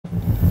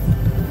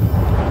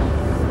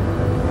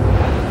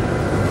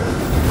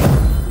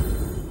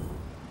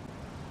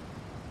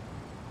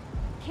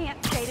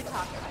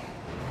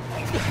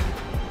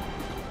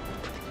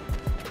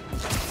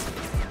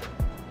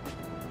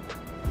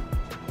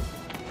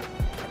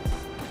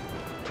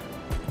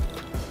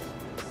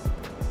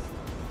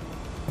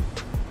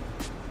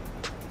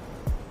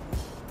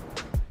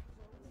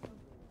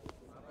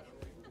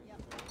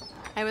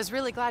I was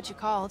really glad you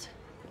called.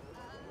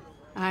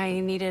 I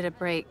needed a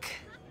break.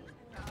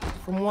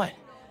 From what?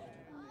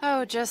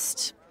 Oh,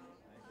 just...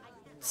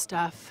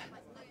 stuff.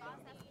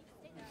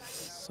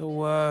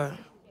 So,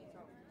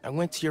 I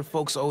went to your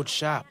folks' old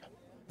shop.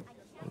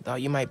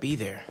 Thought you might be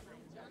there.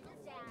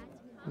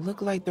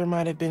 Looked like there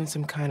might have been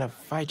some kind of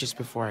fight just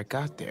before I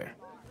got there.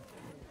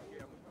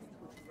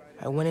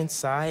 I went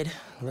inside,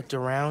 looked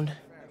around,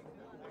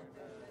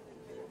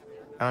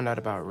 found out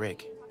about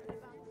Rick.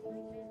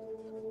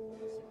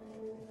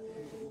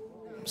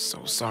 I'm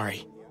so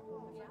sorry.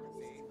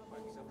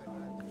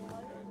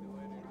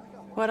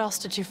 What else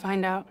did you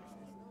find out?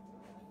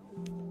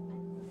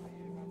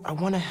 I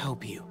want to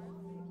help you.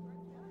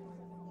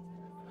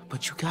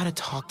 But you gotta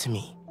talk to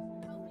me.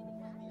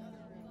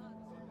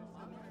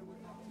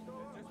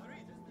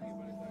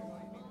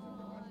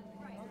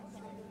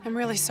 I'm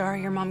really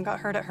sorry your mom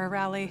got hurt at her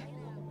rally.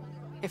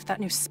 If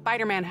that new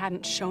Spider-Man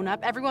hadn't shown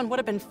up, everyone would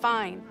have been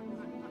fine.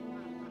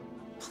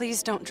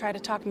 Please don't try to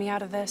talk me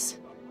out of this.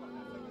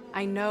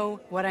 I know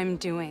what I'm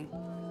doing.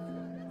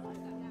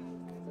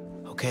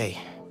 Okay.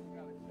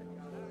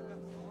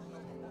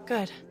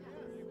 Good.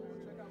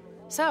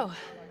 So,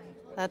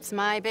 that's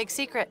my big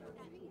secret.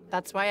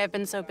 That's why I've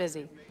been so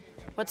busy.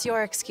 What's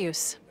your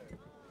excuse?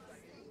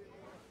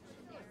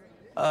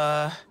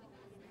 Well,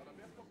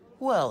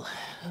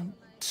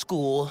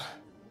 school,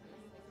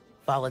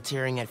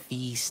 volunteering at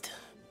Feast.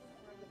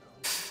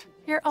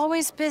 You're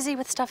always busy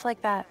with stuff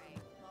like that.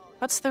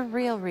 What's the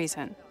real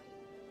reason?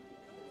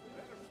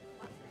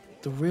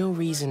 The real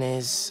reason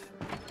is...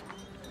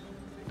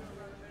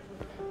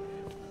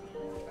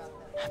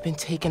 I've been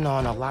taking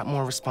on a lot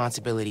more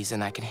responsibilities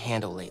than I can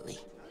handle lately.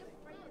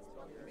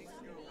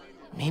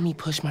 Made me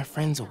push my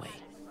friends away.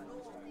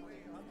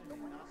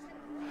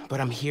 But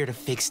I'm here to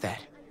fix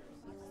that.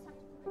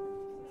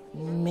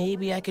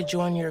 Maybe I could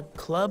join your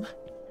club?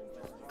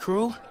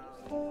 Crew?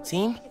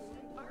 Team?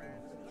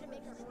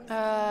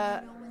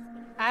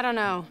 I don't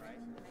know.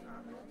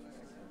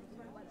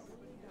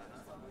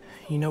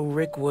 You know,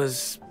 Rick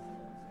was...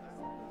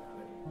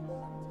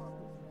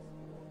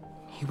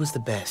 He was the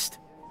best.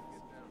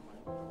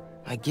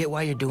 I get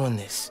why you're doing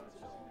this.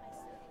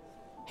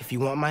 If you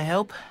want my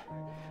help,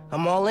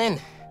 I'm all in.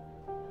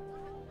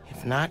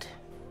 If not,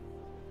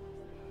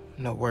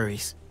 no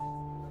worries.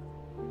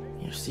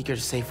 Your secret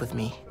is safe with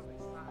me.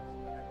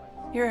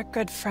 You're a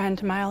good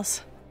friend,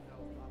 Miles.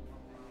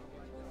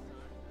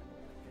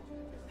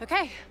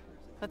 Okay,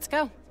 let's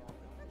go.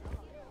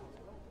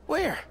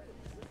 Where?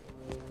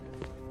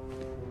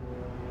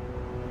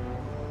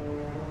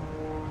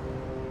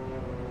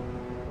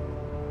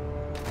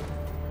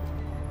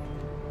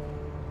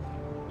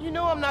 You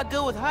know I'm not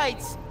good with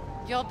heights.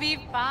 You'll be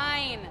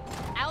fine.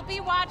 I'll be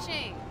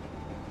watching.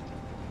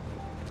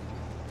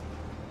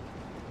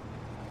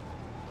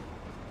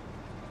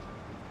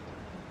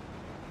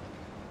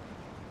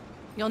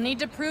 You'll need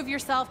to prove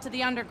yourself to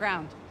the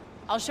Underground.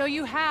 I'll show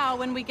you how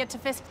when we get to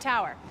Fisk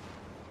Tower.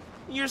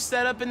 You're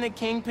set up in the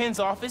Kingpin's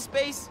office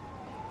space?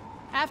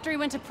 After he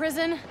went to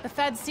prison, the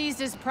feds seized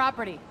his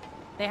property.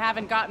 They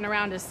haven't gotten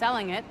around to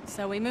selling it,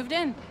 so we moved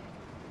in.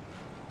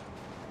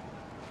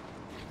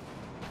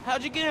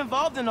 How'd you get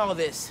involved in all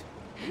this?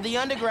 The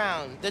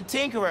Underground, the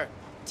Tinkerer.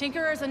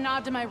 Tinkerer's a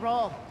nod to my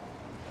role.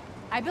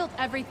 I built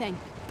everything.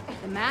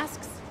 The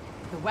masks,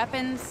 the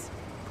weapons.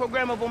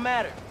 Programmable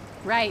matter.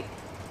 Right.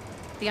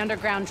 The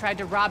Underground tried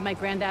to rob my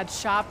granddad's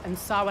shop and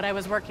saw what I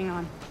was working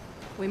on.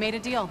 We made a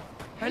deal.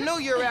 I know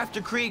you're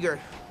after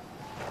Krieger,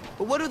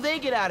 but what do they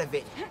get out of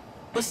it?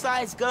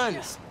 Besides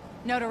guns?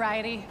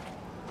 Notoriety.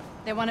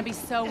 They want to be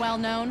so well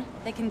known,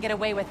 they can get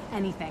away with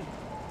anything.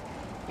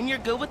 And you're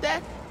good with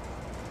that?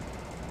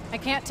 I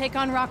can't take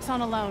on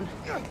Roxxon alone.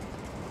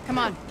 Come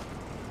on.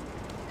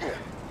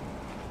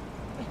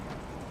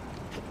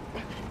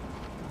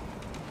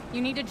 You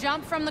need to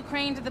jump from the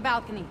crane to the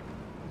balcony.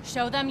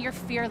 Show them you're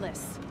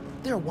fearless.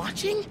 They're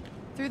watching?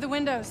 Through the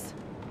windows.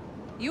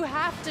 You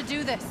have to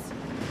do this.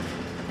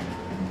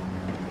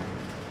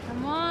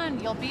 Come on,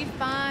 you'll be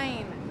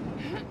fine.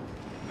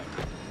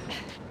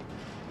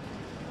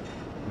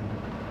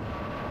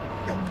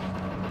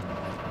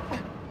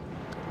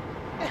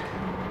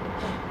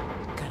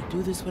 Gotta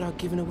do this without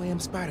giving away I'm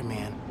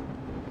Spider-Man.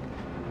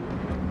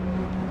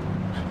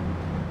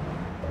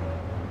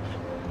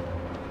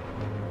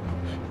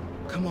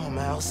 Come on,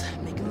 Miles.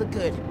 Make it look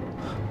good.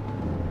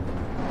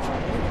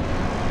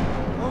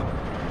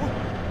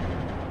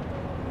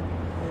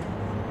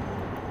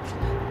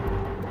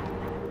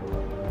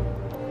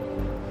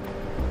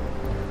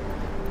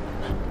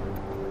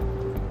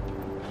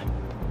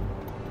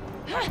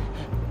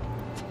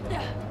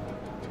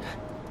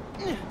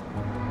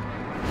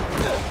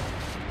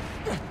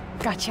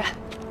 Gotcha.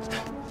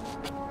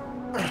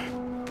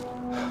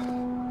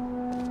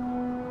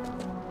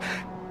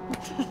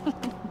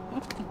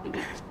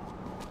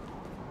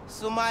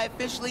 So am I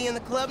officially in the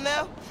club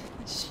now?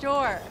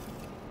 Sure.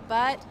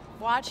 But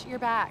watch your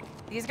back.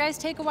 These guys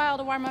take a while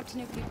to warm up to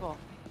new people.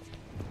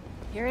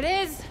 Here it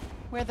is,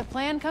 where the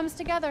plan comes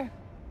together.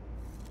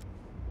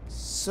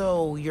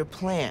 So, your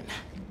plan.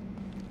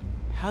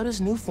 How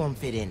does new form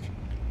fit in?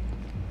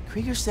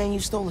 Krieger's saying you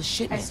stole a I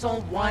shipment.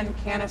 stole one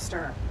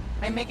canister.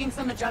 I'm making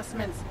some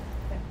adjustments.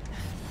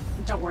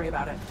 Don't worry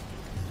about it.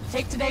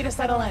 Take today to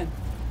settle in.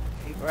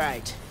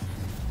 Right.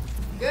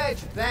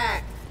 Good, you're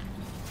back.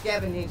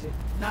 Gavin needs you.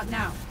 Not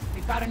now.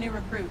 We've got a new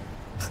recruit.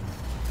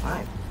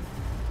 Fine.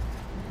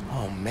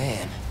 Oh,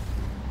 man.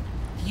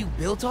 You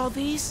built all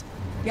these?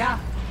 Yeah.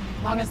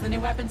 Long as the new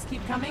weapons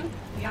keep coming,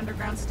 the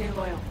underground stay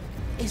loyal.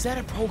 Is that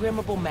a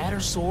programmable matter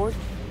sword?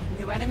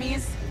 New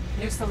enemies,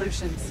 new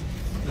solutions.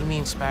 You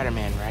mean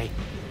Spider-Man, right?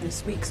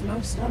 This week's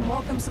most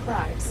unwelcome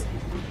surprise.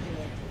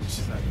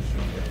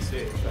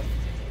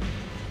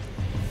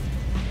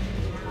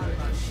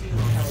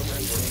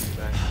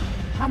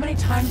 How many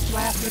times do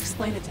I have to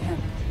explain it to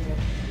him?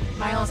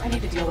 Miles, I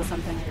need to deal with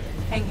something.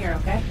 Hang here,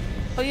 okay?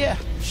 Oh, yeah,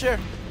 sure.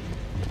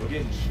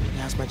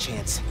 Now's my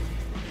chance.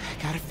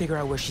 I gotta figure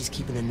out where she's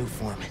keeping the new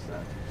form.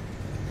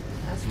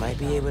 Might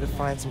be able to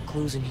find some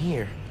clues in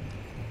here.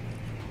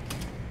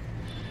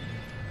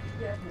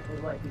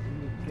 Definitely like you to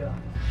need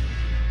gun.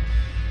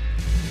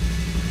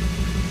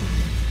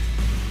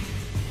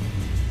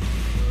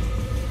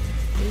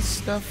 This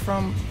stuff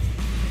from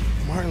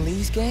Martin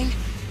Lee's gang?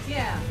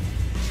 Yeah,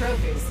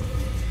 trophies.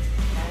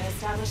 Gotta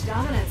establish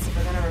dominance if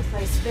we're gonna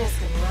replace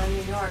Fisk and run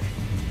New York.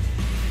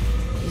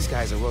 These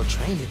guys are well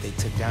trained if they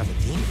took down the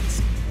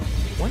demons.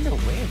 Wonder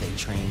where they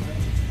trained.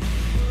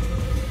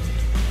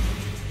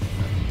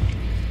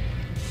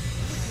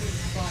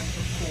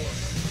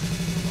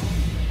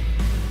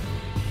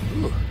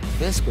 Ooh,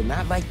 Fisk would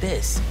not like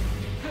this.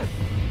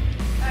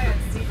 I got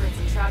secrets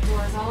and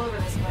trapdoors all over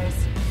this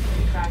place.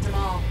 We cracked them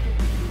all.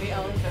 We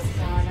own Fisk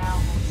Tower now.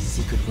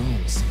 Secret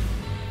rooms.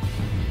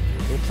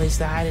 Good place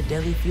to hide a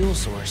deadly fuel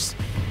source.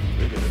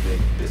 They're gonna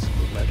make this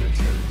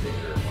legendary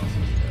data once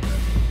it's done.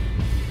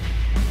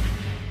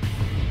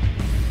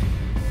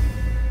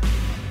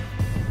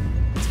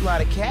 It's a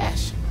lot of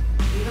cash.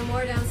 Even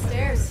more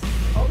downstairs.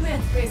 Old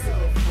man's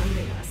basically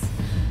funding us.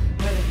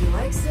 Whether he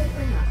likes it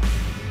or not.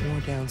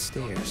 More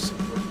downstairs.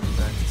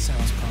 That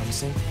sounds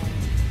promising.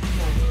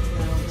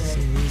 No,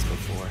 Seen these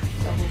before.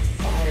 Double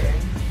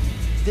firing.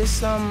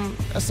 This,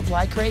 a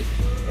supply crate?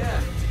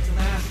 Yeah, some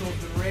asshole's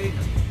been raiding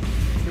them.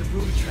 They're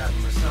booby trapping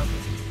them or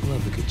something.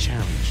 Love a good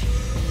challenge.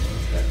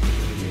 That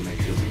really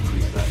makes us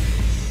increase that.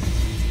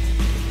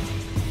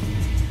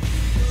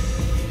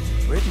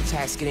 Bridge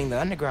attack's getting the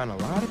underground a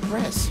lot of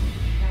press.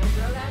 Gotta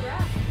throw that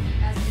rap.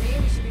 As for me,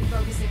 we should be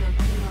focusing on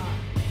PR,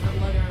 not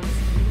lugging around this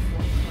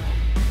uniform crap.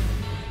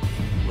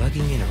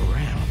 Lugging it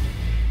around.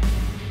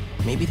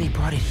 Maybe they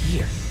brought it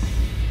here.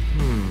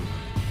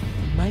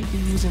 Might be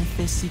using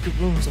Fisk's secret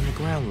rooms on the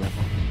ground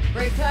level.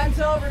 Break time's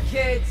over,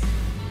 kids.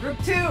 Group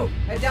 2,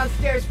 head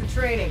downstairs for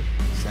training.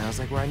 Sounds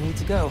like where I need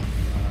to go.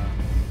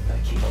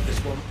 Gotta keep up this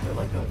one. I feel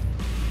like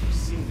I've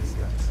seen this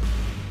guy.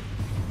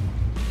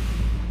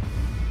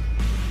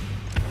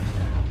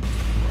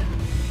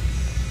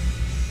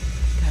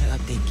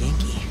 Gotta update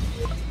Genki.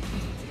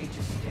 You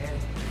just stand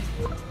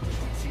here.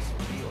 See some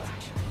real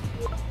action.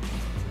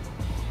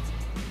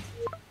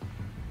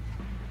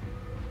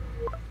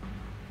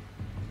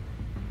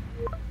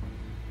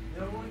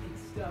 No one can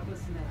stop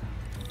us now.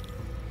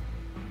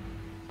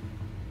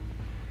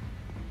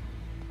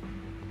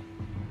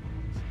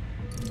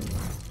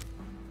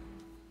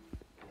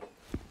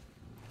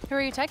 Who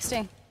are you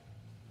texting?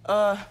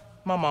 My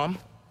mom.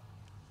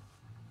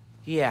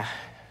 Yeah,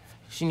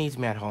 she needs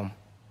me at home.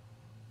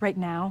 Right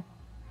now?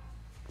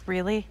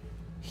 Really?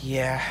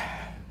 Yeah,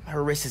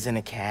 her wrist is in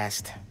a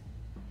cast.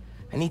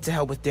 I need to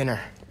help with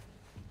dinner.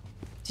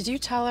 Did you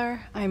tell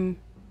her I'm...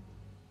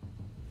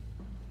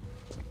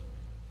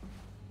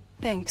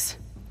 Thanks.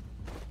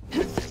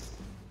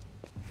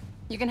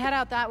 You can head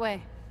out that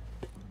way.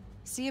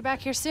 See you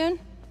back here soon?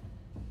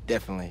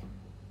 Definitely.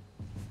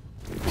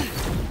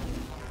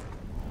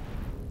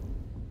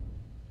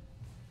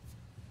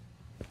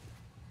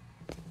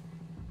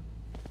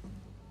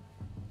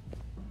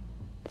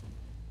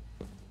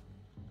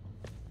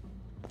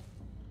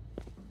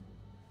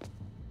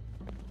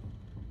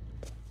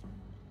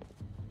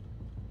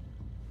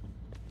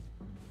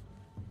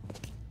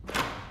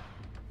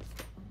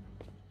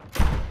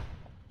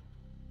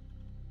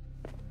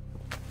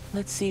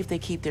 Let's see if they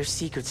keep their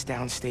secrets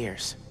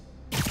downstairs.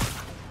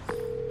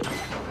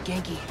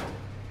 Genki,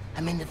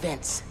 I'm in the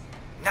vents.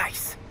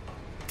 Nice.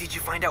 Did you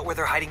find out where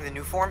they're hiding the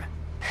new form?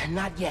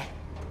 Not yet,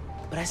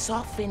 but I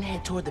saw Finn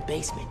head toward the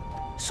basement,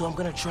 so I'm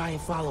gonna try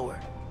and follow her.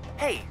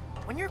 Hey,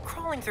 when you're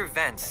crawling through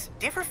vents,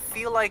 do you ever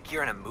feel like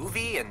you're in a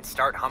movie and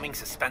start humming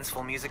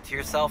suspenseful music to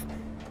yourself?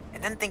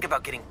 And then think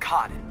about getting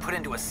caught and put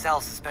into a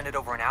cell suspended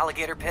over an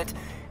alligator pit,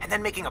 and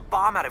then making a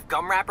bomb out of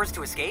gum wrappers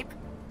to escape?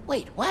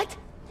 Wait, what?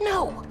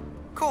 No!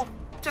 Cool.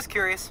 Just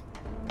curious.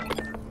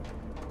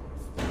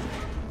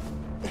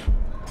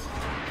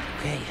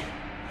 Okay,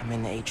 I'm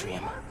in the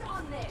atrium.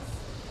 I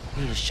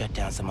need to shut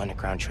down some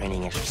underground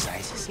training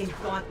exercises. In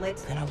gauntlet.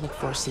 Then I'll look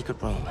for a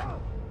secret room.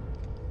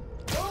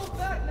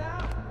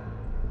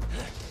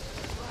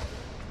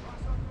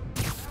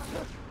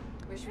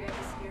 Wish we had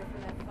a spear for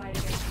that fight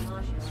against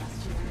Marshall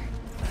last year.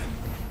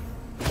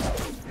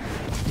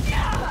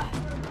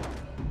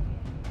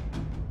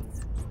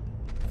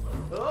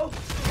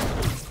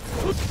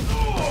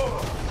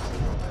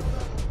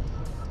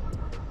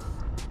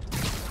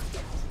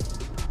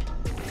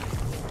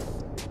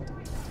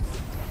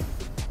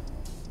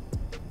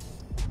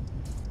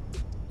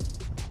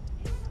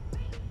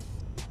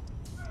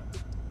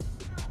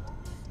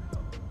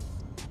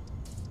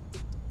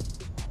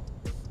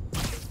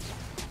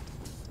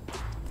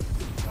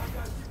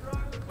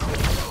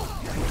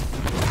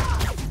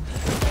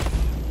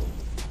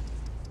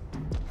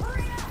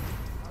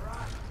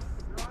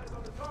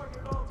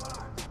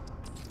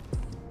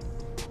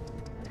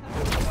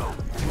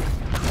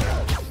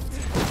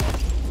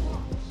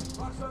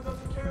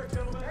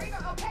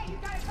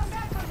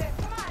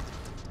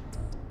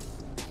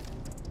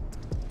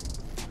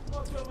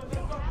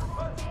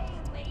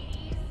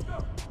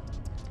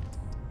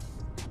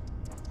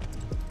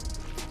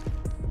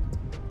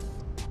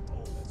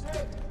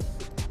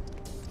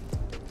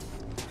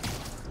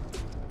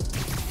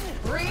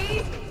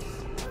 Breathe.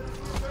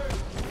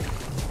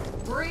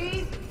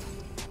 Breathe.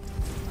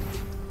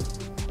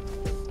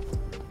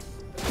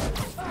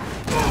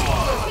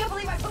 I can't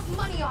believe I put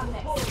money on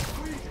this.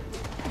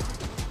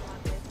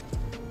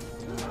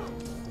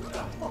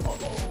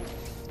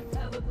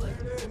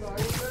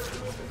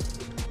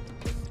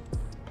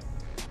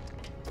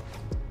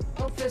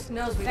 Hope Fisk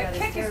knows we got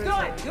his Kick is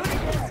good! Do it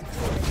again!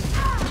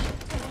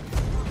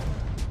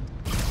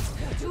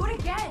 Do it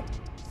again.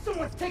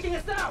 Someone's taking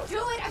us out! Do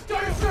it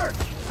Start a again. search!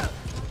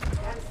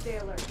 Gotta stay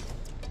alert.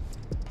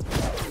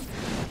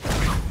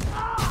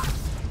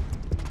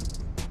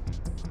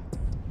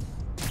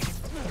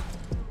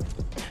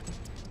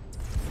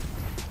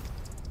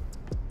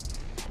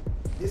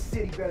 This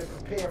city better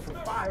prepare for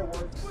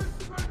fireworks.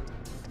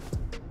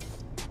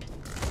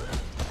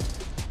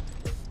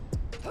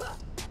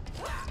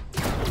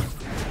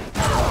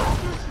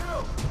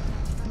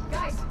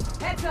 Guys,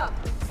 heads up.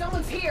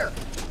 Someone's here.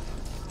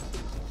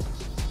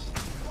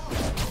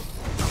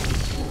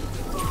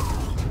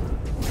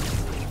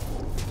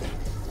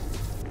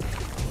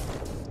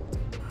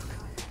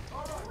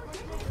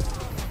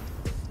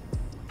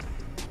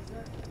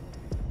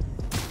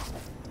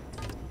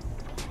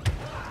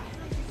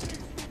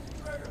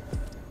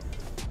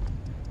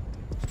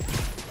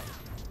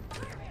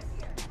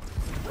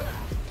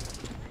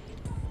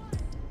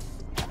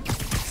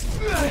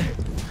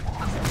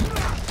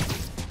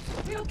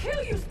 We'll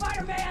kill you,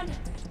 Spider-Man!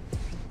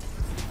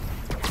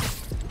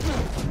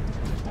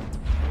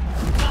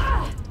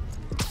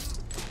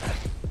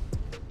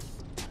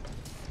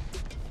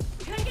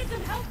 Can I get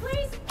some help,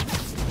 please?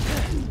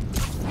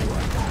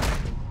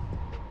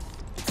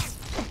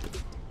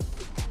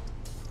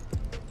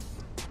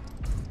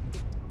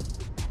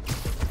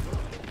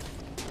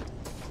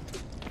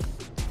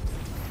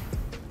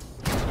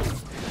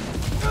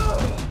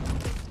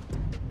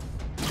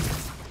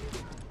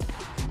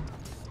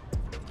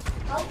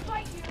 I'll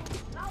fight you.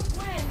 I'll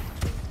win.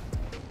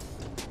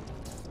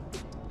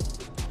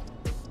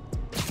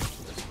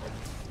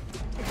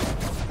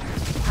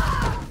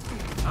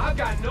 I've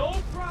got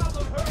no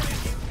problem hurting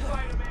you,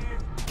 Spider-Man.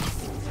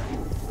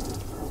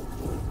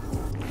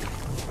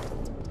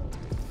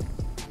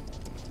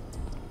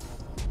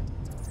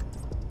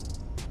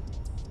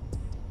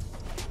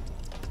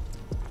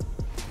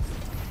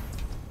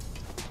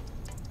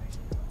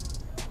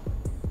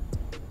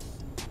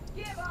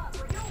 Give up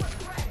or you'll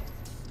regret it.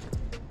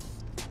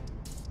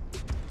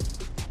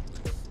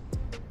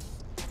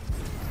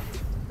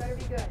 Better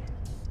be good.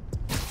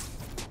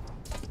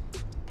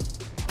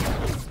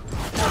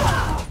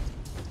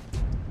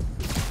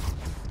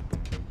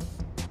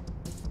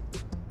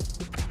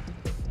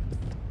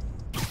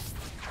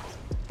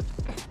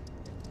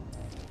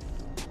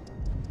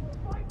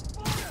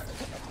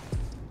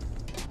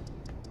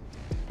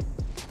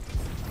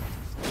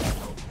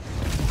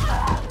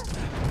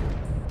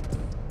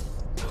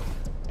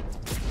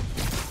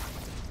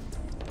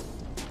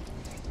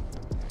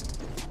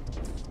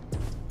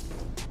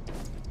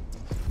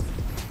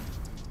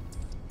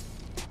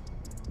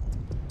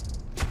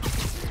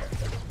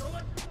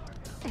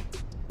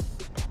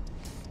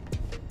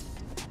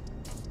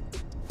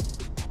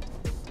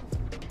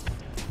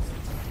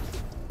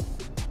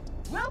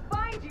 We'll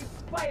find you,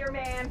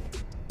 Spider-Man!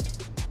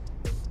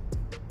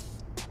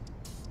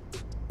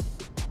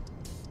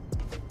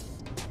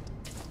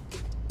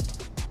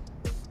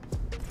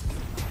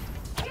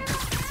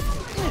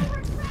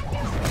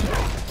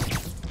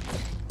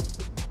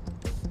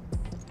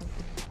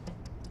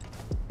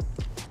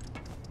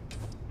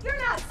 You're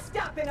not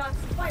stopping us,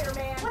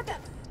 Spider-Man! What the?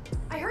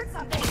 I heard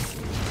something.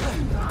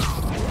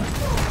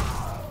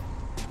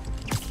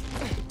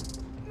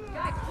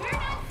 Guys, we're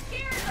not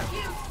scared of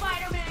you,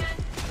 Spider-Man!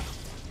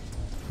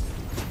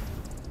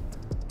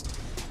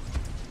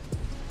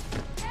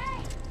 Hey,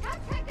 come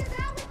check this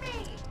out with me.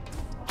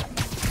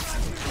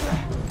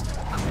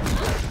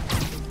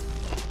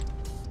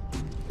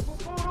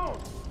 What's going on?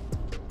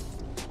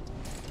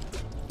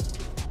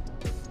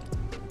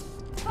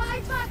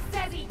 $5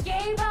 says he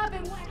gave up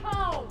and went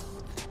home!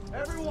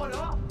 Everyone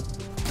up!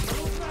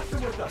 Who's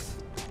messing with us?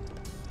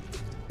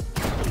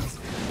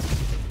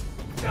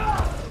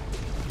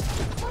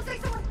 Looks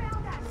like someone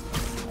found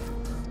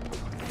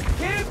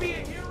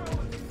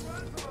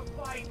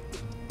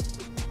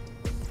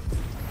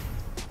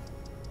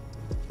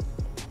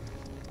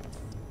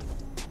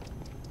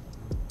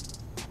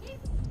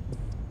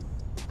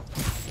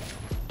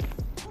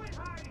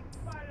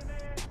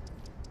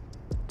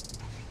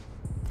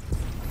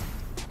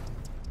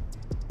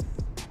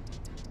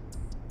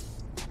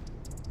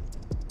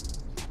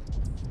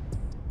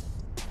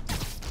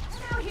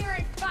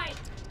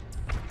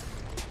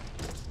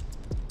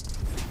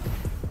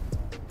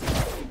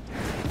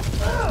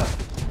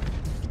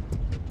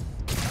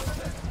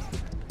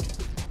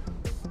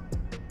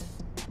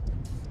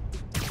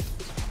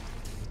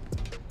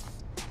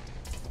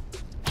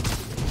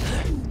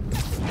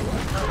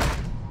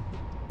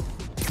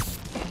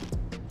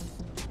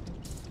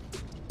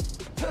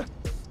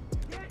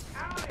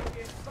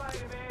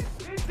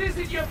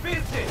isn't your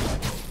business!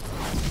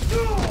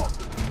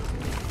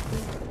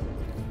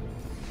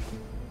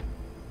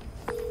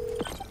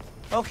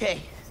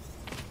 Okay.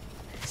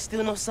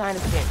 Still no sign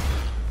of Finn.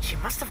 She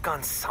must have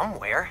gone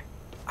somewhere.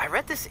 I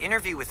read this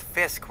interview with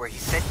Fisk where he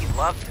said he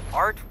loved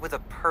art with a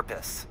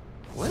purpose.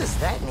 What does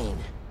that mean?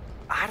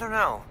 I don't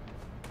know.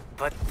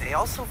 But they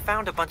also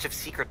found a bunch of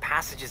secret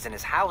passages in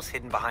his house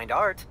hidden behind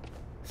art.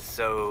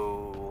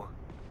 So...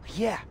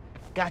 Yeah,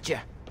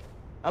 gotcha.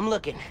 I'm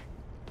looking.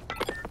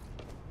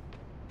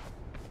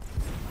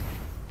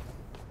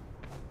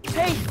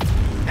 Hey!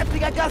 I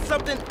think I got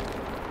something!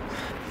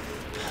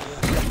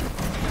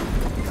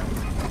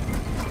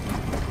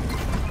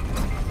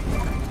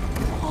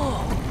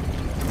 Oh,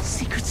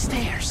 secret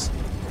stairs.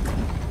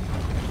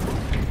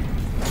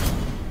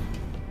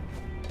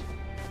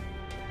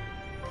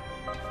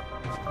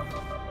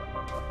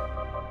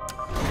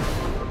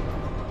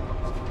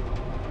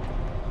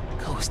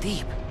 Goes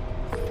deep.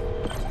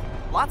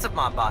 Lots of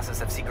mob bosses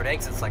have secret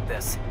exits like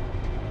this.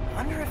 I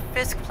wonder if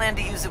Fisk planned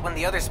to use it when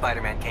the other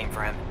Spider-Man came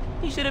for him.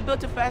 He should have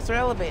built a faster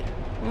elevator.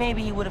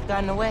 Maybe he would have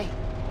gotten away.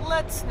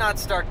 Let's not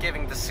start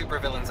giving the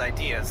supervillains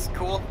ideas,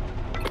 cool?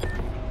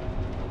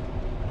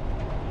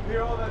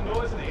 Hear all that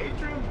noise in the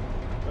atrium?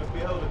 Must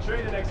be a hell of a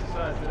training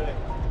exercise today.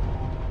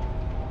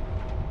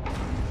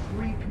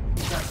 3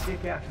 people got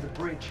sick after the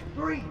bridge.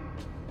 3!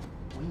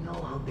 We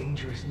know how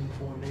dangerous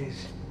Newform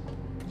is.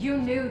 You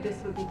knew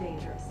this would be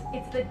dangerous.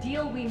 It's the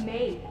deal we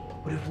made.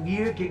 But if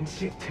we're getting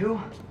sick too,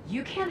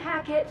 You can't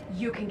hack it,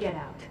 you can get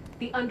out.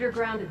 The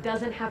underground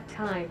doesn't have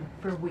time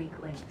for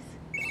weaklings.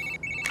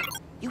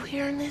 You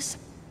hearing this?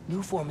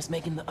 Newform is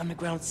making the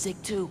underground sick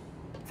too.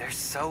 They're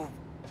so...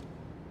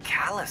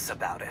 callous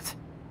about it.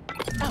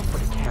 Out for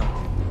the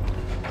count.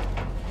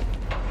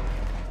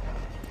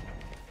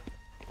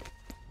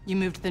 You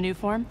moved the new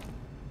form?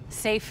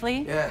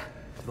 Safely? Yeah,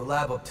 the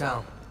lab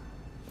uptown.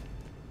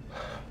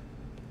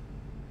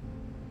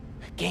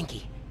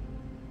 Genki,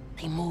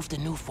 they moved the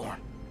Newform.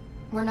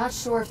 We're not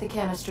sure if the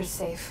canister's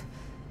safe.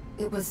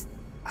 It was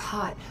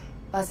hot,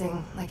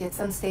 buzzing, like it's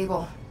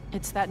unstable.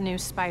 It's that new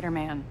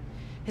Spider-Man.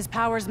 His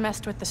powers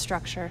messed with the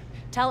structure.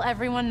 Tell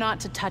everyone not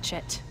to touch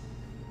it.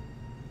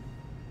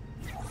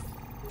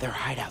 They're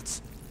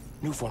hideouts.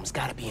 Newform's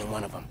gotta be in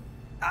one of them.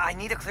 I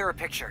need a clearer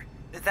picture.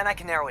 Then I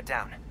can narrow it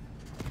down.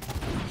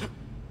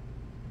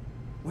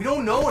 We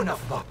don't know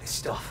enough about this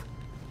stuff.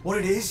 What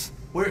it is,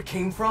 where it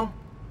came from.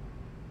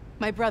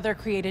 My brother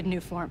created new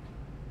form.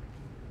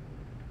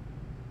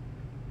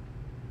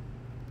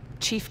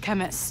 Chief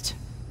chemist.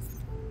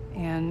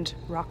 And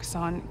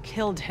Roxxon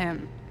killed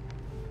him.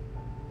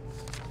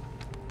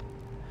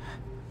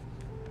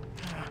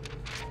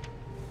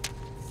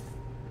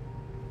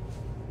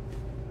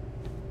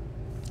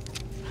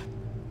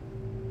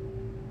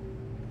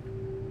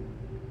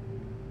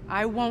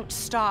 I won't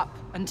stop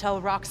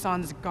until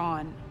Roxxon's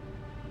gone.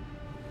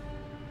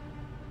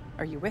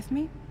 Are you with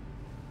me?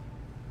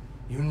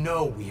 You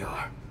know we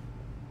are.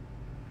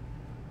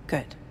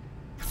 Good.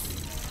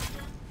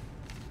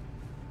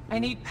 I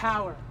need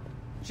power.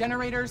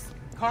 Generators,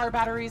 car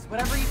batteries,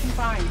 whatever you can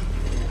find.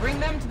 Bring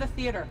them to the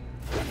theater.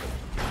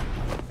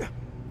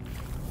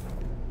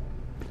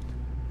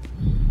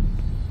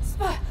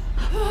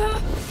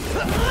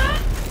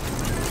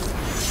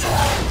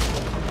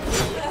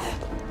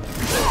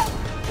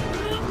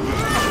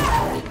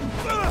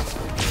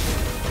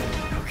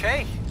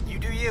 Okay, you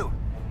do you.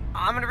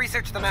 I'm gonna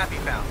research the map you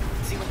found,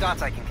 see what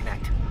dots I can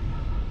connect.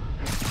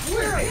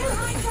 We're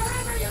behind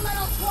forever, you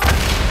little twat!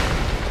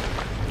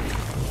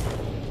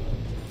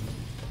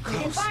 We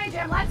can find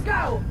him, let's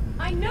go!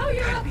 I know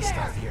you're Gotta up be there!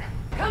 stuff here.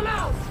 Come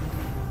out!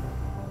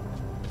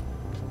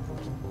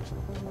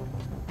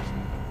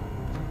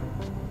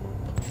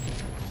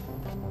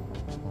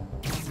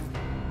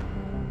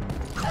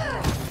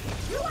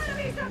 You wanna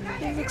be some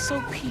kind They of look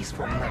so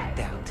peaceful and knocked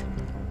out.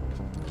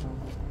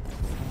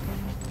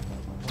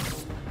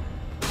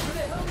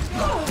 Get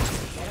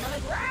him on the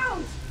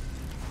ground!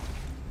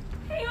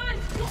 Hang on!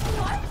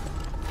 What?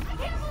 I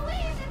can't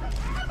believe this is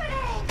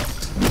happening!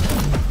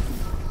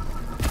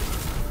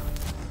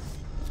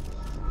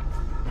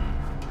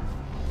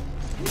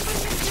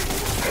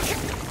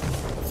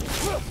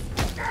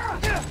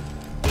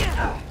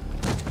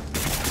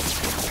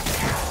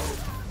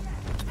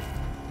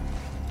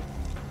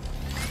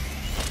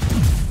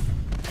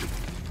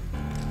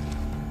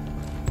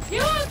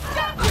 You won't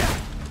stop!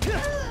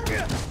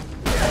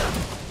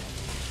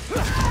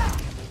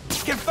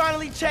 Can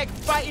finally check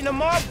fighting a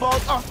mob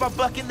bolt off my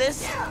bucket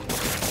list.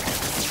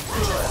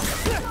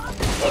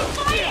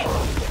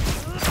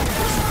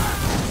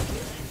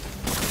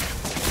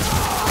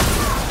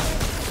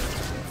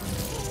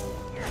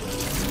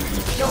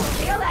 You'll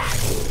feel that!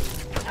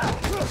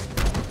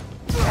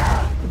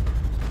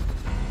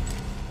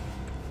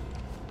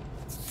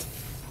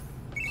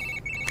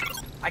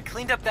 I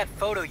cleaned up that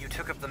photo you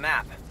took of the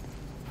map.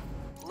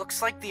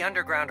 Looks like the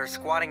underground are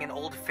squatting in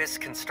old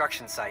Fisk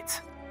construction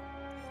sites.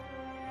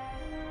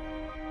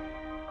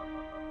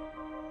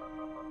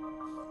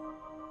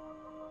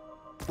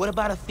 What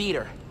about a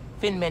theater?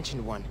 Finn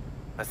mentioned one.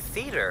 A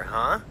theater,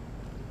 huh?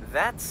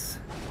 That's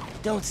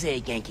Don't say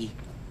it, Genki.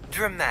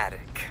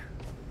 dramatic.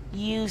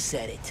 You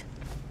said it.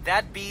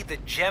 That'd be the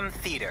Gem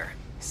Theater.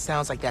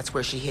 Sounds like that's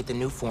where she hid the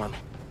new form.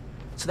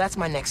 So that's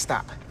my next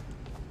stop.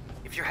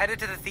 If you're headed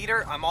to the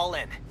theater, I'm all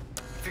in.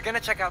 If you're gonna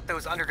check out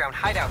those underground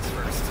hideouts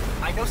first,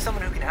 I know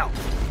someone who can help.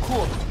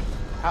 Cool.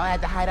 I'll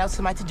add the hideouts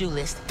to my to-do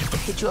list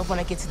and hit you up when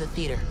I get to the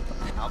theater.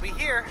 I'll be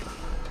here,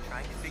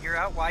 trying to figure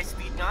out why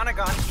Speed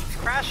Nonagon keeps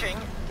crashing.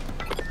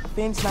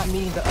 Finn's not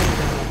meeting the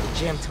underground at the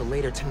gym till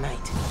later tonight.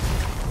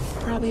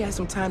 Probably has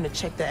some time to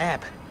check the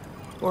app.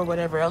 Or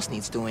whatever else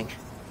needs doing.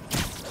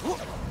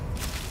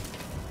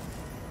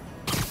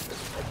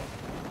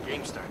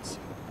 Game starts.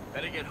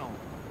 Better get home.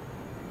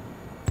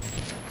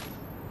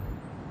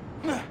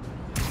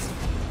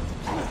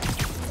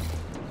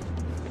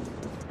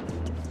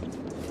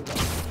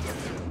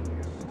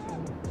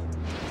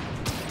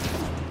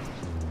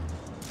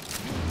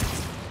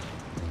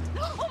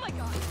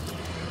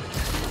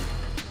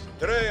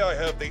 Today I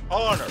have the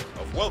honor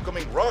of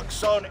welcoming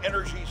Roxxon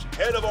Energy's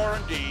head of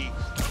R&D,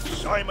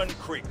 Simon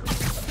Krieger.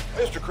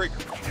 Mr. Krieger,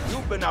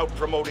 you've been out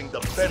promoting the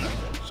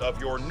benefits of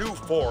your new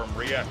form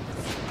reactor,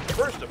 the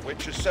first of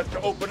which is set to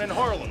open in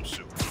Harlem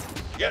soon.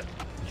 Yet,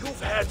 you've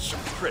had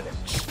some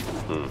critics.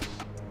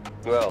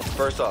 Well,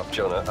 first off,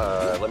 Jonah,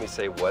 let me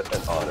say what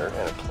an honor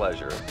and a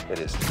pleasure it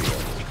is to be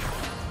on.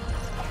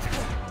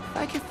 If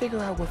I can figure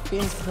out what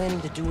Finn's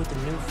planning to do with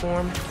the new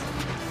form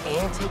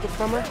and take it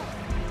from her,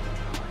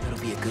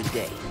 it'll be a good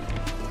day.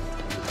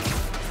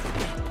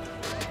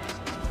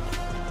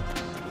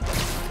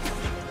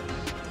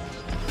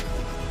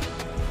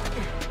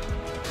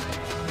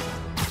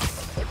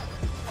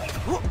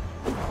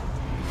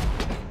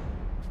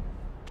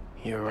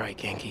 You're right,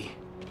 Genki.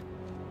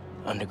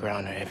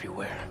 Underground are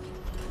everywhere.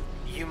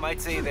 You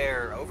might say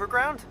they're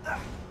overground?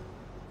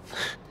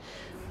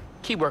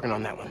 Keep working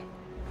on that one.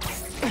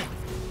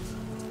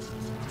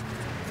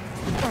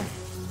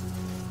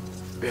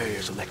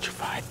 Barrier's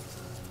electrified.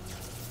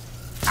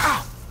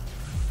 Ow!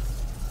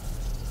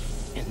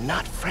 And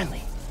not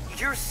friendly.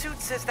 Your suit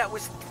says that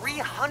was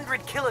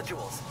 300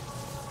 kilojoules.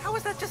 How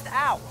is that just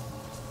ow?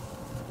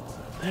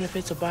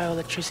 Benefits of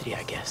bioelectricity,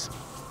 I guess.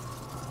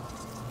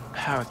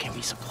 Power can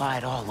be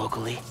supplied all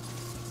locally.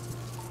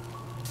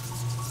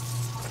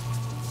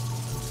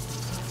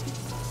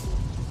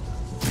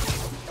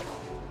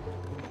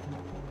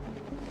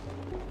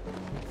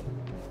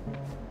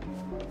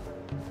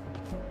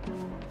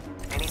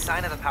 Any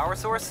sign of the power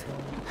source?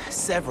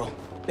 Several.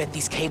 Bet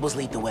these cables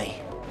lead the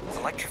way. The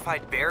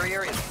electrified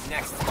barrier is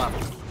next level.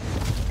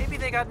 Maybe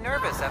they got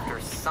nervous after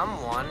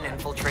someone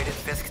infiltrated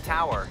Fisk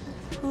Tower.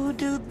 Who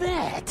do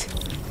that?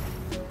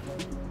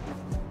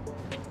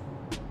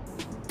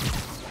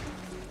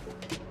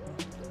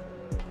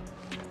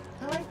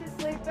 I like this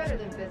place better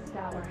than Fisk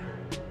Tower.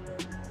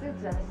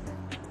 Suits us.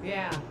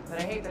 Yeah, but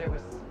I hate that it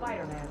was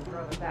Spider-Man who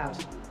drove us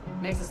out.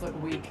 Makes us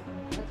look weak.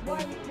 That's why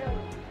we kill him.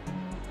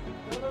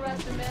 Kill the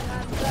rest of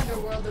Manhattan's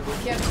underworld if we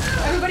can.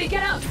 Everybody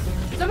get out!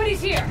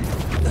 Somebody's here!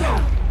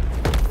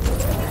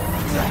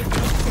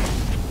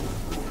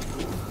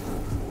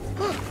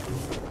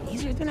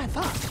 Easier than I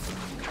thought.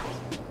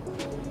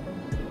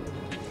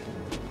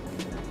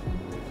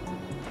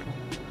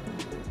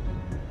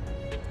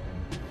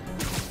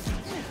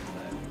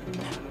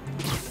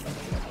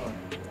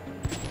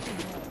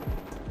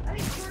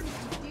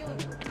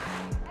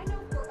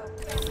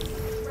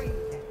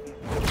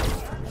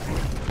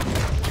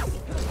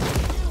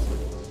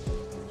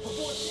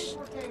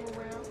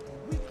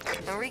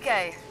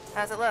 Enrique,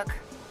 how's it look?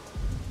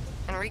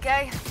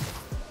 Enrique?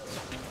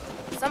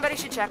 Somebody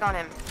should check on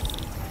him.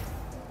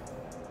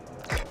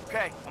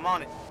 Okay, I'm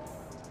on it.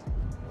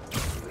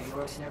 New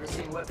York's never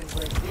seen weapons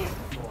like these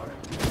before.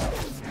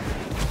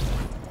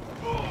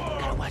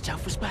 Gotta watch out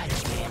for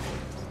spiders, man.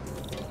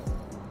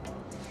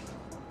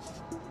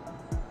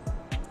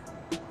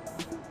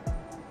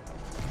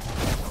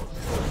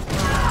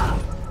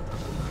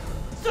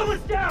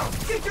 Someone's down!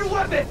 Get your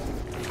weapon!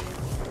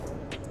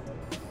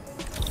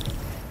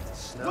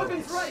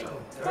 Weapon's ready!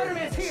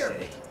 Spider-Man's here!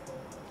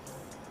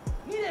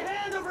 Need a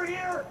hand over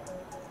here!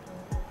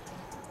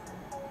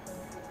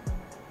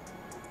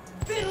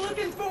 Been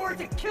looking forward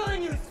to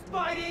killing you,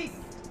 Spidey!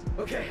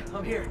 Okay,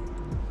 I'm here.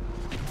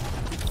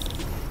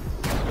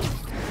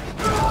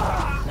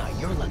 Not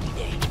your lucky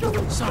day.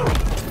 Sorry.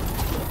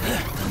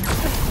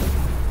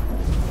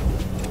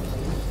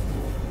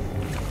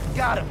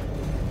 Got him.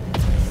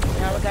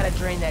 Now we gotta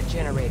drain that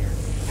generator.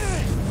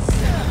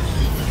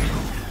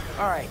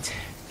 All right,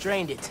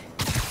 drained it.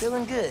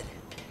 Feeling good.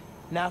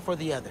 Now for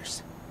the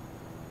others.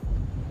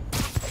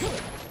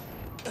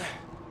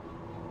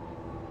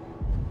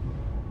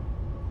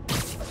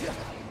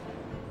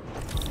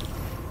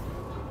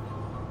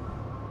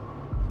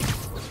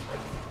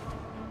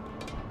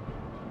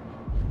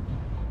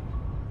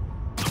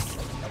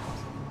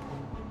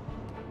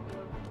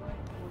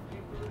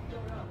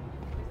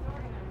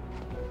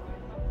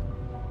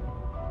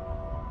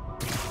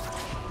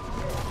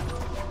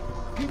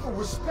 People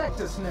respect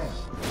us now.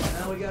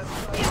 Now we got...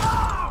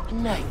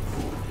 Night.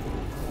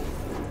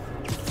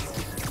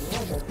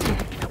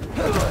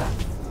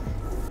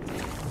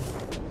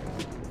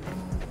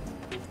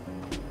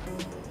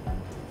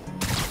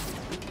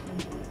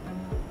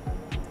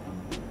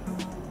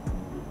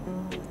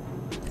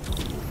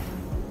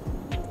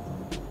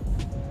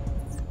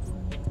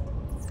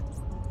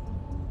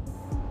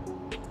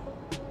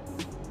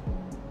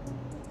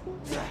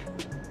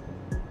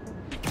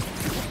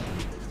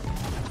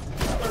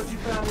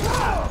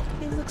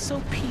 looks so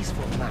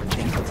peaceful knocked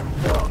out.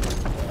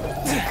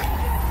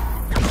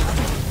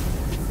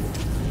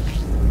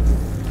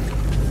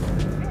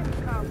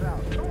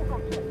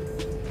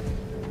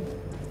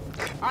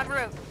 En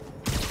route.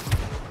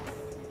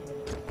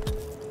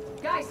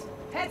 Guys,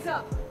 heads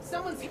up.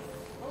 Someone's here.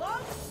 Hello?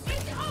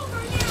 It's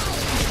over now!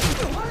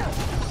 What else?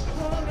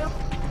 Oh, no.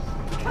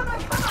 Come on,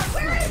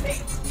 where is he?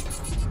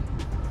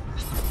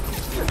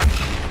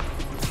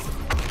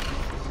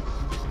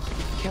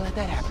 Can't let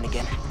that happen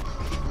again.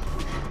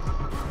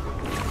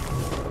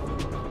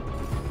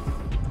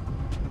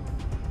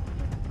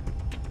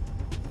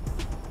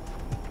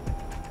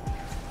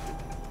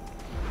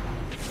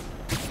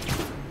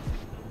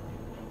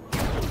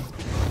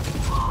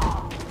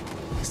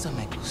 Eso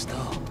me gustó.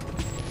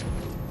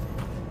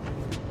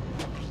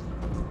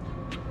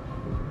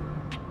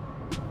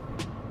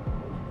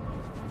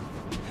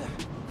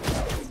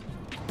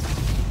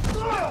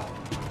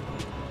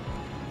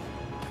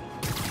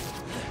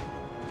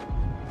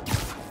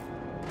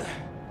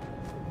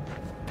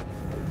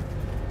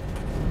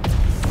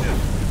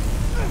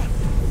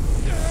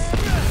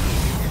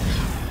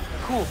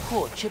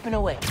 Cool, chipping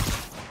away.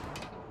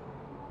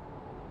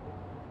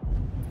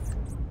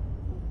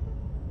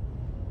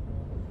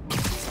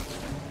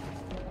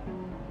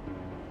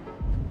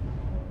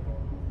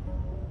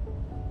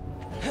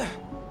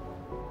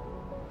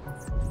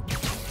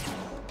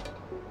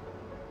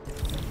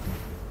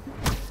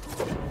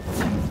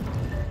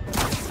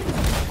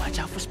 Watch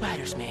out for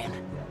spiders, man.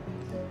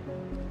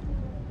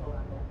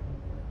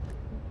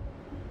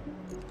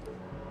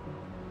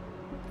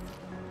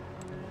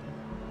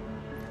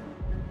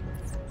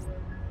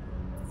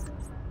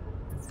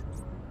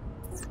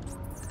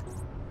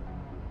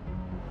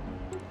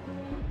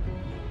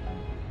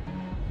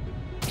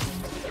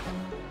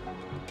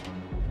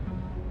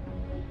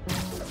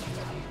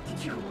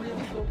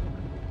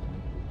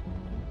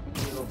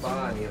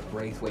 Bar near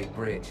Braithwaite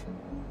Bridge.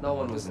 No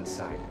one was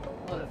inside.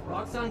 What, if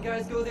Roxxon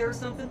guys go there or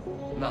something?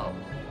 No.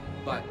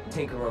 But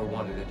Tinkerer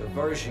wanted a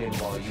diversion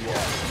while you all...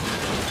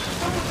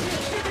 Someone's here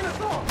kicking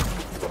us off!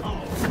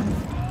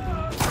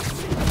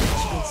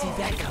 Didn't see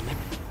that coming.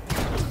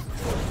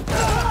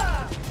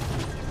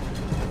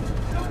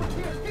 Someone's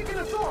here kicking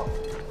us off!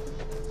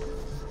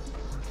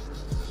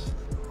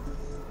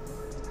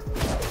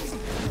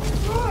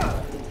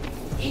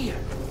 Here,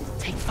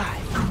 take 5.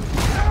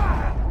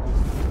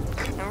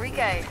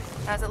 Enrique,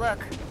 how's it look?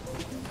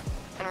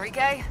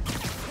 Enrique?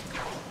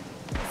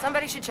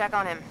 Somebody should check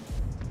on him.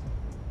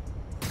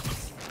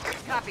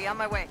 Copy, on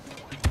my way.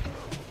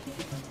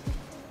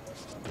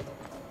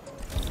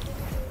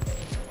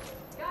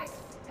 Guys,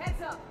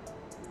 heads up.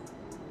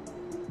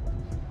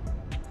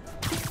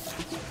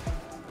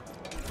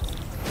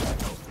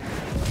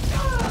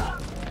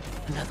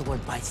 Another one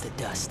bites the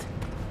dust.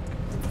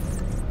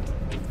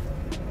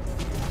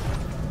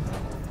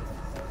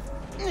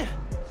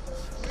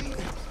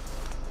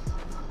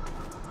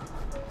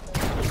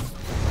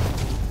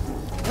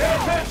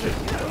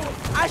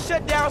 I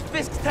shut down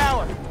Fisk's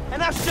tower,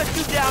 and I'll shut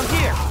you down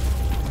here.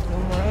 No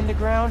more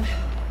underground.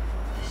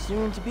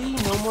 Soon to be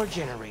no more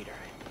generator.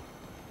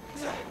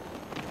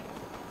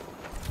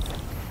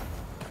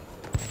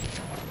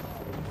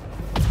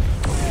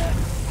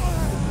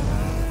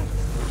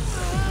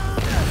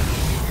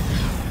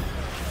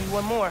 Be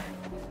one more.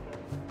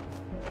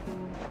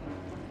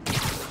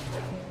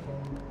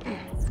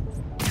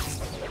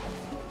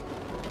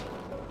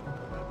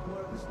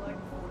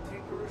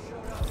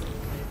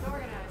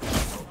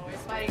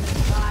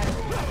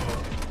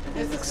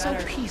 It looks so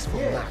peaceful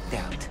knocked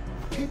out.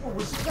 People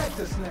respect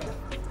us now.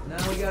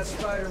 Now we got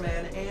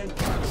Spider-Man and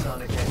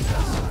Roxxon against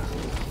us.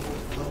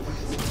 Well, we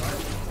can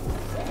survive.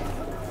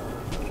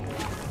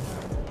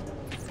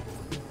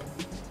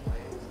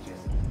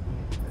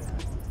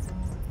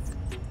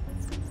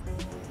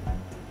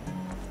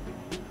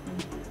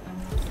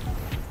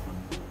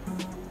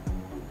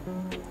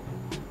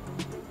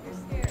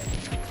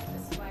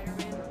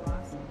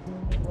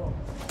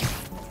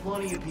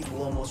 Plenty of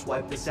people almost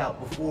wiped us out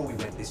before we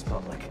went this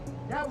public.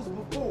 That was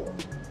before.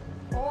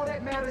 All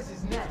that matters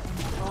is now.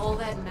 All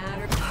that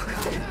matters. Oh,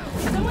 God.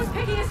 Someone's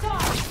picking us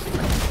off!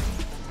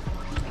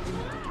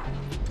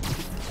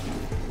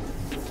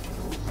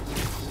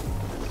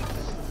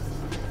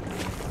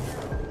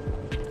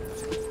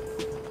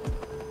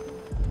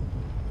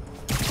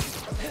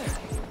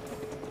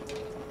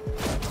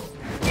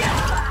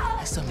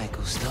 Eso me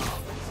gustó.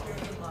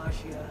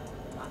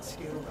 Not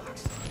scared of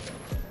rocks.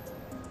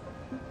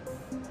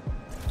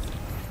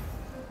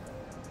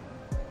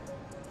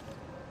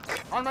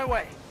 On my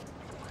way.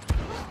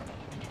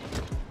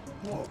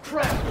 Oh,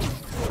 crap!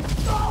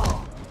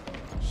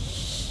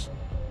 Shh.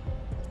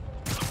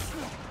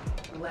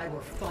 Glad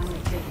we're finally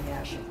taking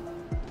action.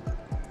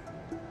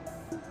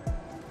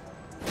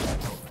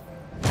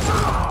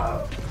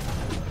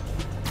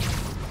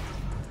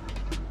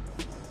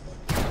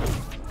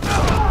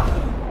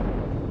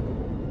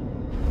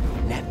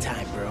 Nap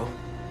time, bro.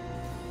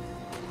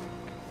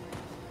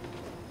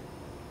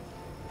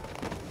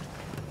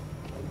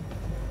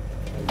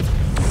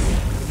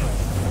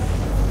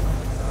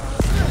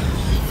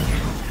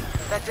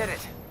 That did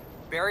it.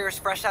 Barrier's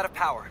fresh out of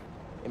power.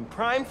 And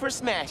prime for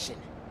smashing.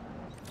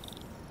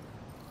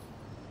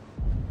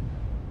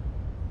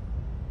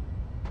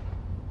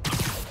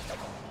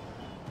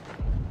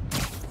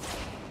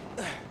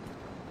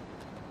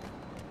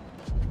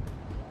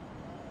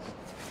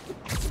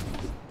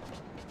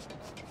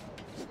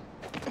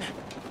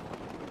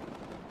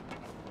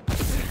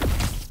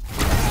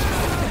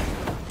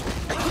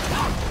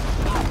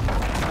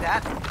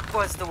 That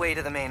was the way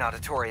to the main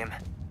auditorium.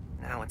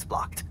 Now it's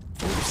blocked.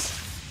 Oops.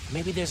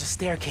 Maybe there's a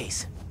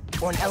staircase.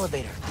 Or an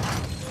elevator.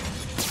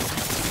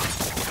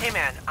 Hey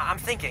man, I'm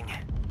thinking.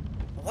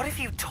 What if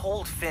you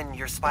told Finn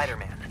you're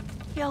Spider-Man?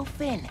 Yo,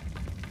 Finn.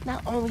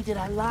 Not only did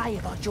I lie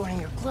about joining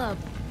your club,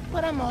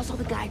 but I'm also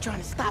the guy trying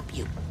to stop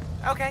you.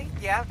 Okay,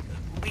 yeah.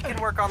 We can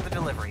work on the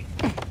delivery.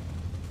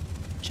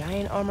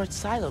 Giant armored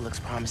silo looks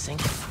promising.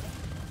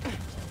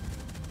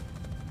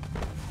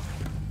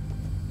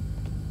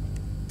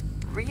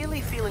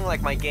 Really feeling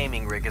like my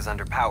gaming rig is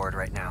underpowered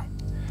right now.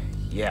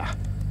 Yeah.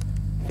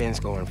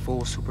 Finn's going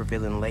full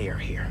supervillain layer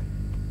here.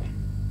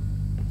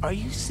 Are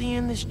you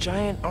seeing this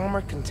giant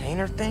armored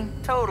container thing?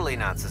 Totally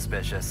not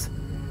suspicious.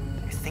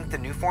 You think the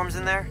new form's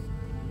in there?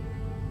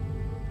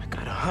 I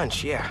got a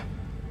hunch, yeah.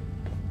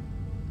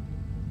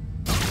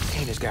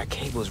 Container's got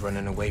cables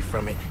running away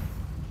from it.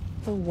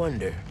 No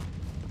wonder.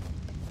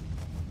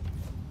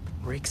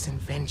 Rick's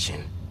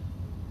invention.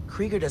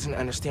 Krieger doesn't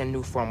understand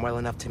new form well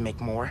enough to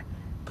make more,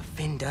 but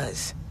Finn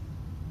does.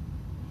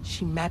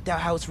 She mapped out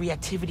how its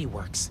reactivity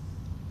works.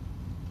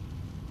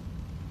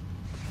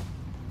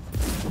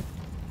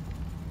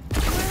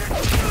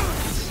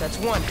 That's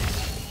one.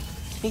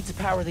 Need to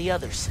power the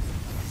others.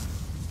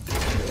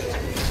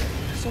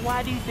 So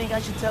why do you think I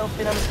should tell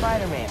Finn I'm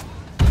Spider-Man?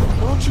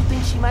 Don't you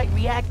think she might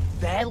react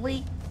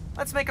badly?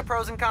 Let's make a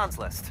pros and cons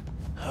list.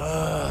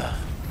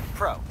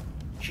 Pro.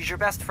 She's your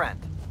best friend.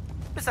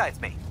 Besides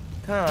me.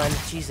 Con,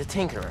 she's a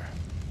tinkerer.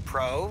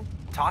 Pro.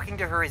 Talking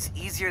to her is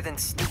easier than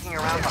sneaking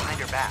around behind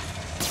her back.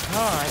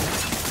 Con,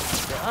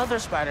 the other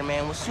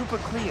Spider-Man was super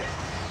clear.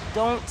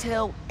 Don't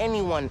tell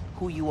anyone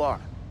who you are.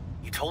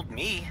 You told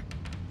me.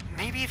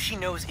 Maybe if she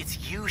knows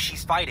it's you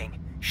she's fighting,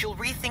 she'll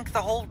rethink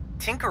the whole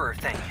tinkerer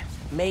thing.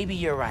 Maybe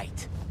you're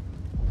right.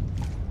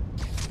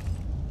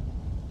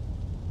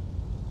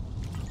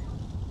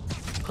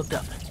 Hooked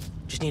up.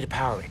 Just need to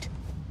power it.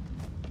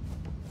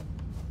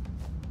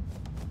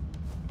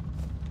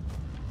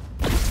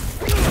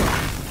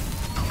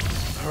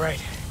 All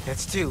right,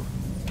 that's two.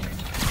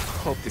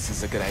 Hope this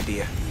is a good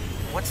idea.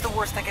 What's the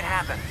worst that can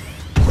happen?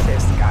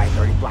 There's the guy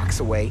 30 blocks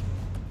away.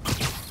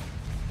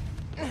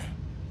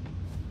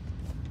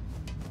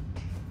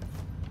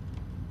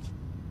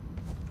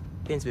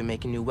 Finn's been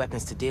making new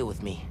weapons to deal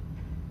with me.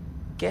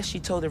 Guess she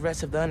told the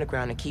rest of the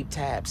underground to keep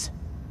tabs.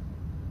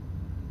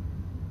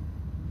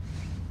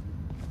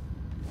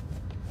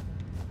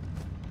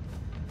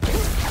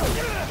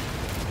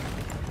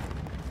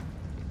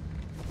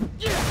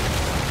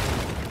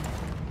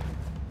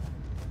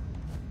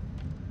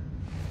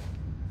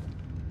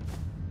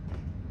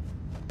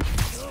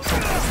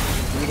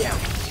 Three down.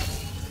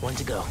 One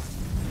to go.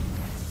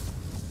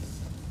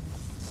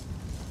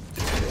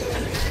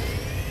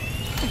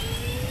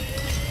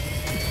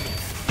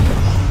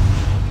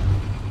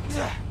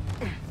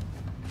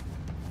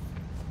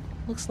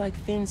 Looks like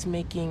Finn's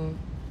making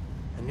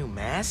a new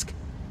mask?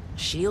 A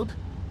shield?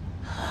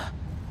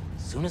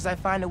 As soon as I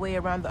find a way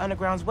around the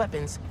underground's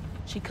weapons,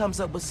 she comes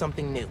up with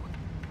something new.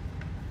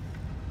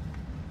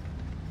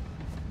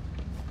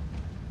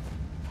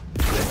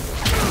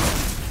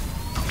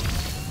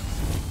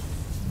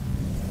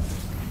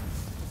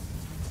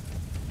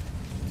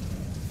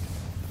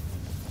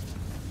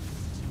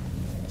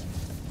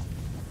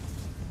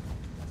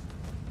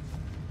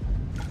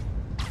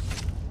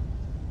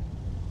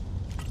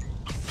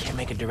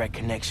 Make a direct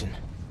connection.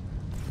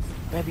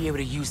 Might be able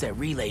to use that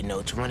relay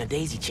node to run a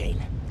daisy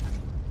chain.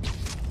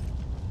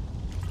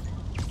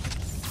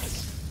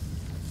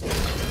 That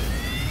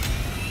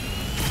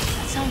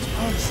sounds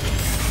promising.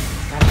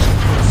 Gotta check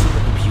for a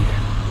supercomputer.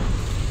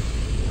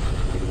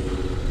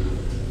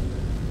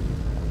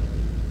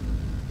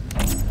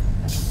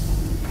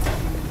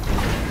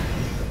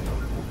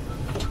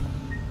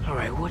 All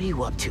right, what are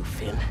you up to,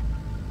 Finn?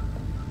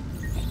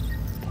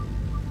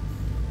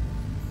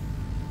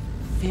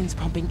 Finn's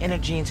pumping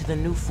energy into the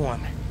new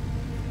form,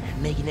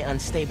 making it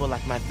unstable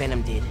like my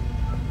venom did.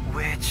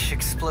 Which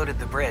exploded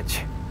the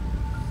bridge.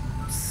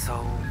 So,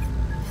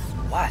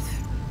 what?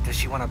 Does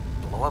she want to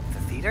blow up the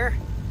theater?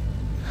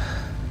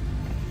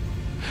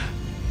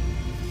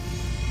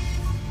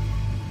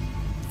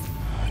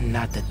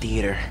 Not the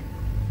theater.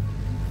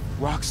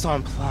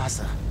 Roxxon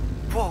Plaza.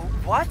 Whoa,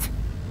 what?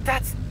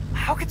 That's...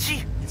 how could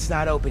she... It's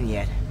not open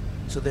yet,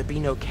 so there'll be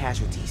no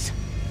casualties.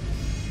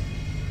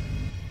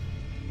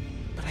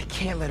 I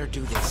can't let her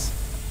do this.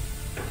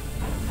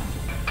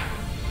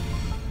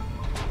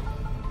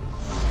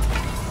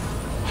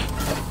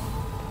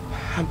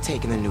 I'm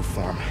taking the new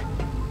form.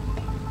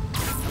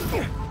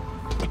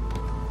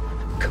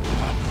 Come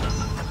on.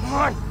 Come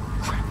on.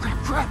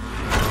 Crap.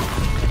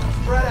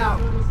 Spread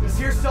out. was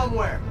here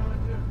somewhere.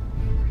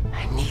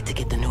 I need to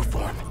get the new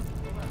form.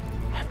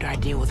 After I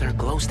deal with her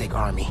glow stick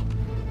army.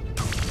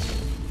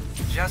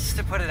 Just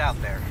to put it out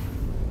there,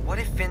 what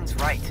if Finn's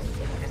right,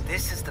 and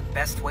this is the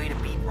best way to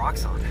beat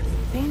Roxxon?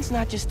 Finn's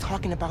not just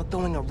talking about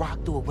throwing a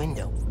rock through a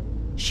window.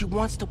 She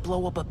wants to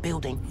blow up a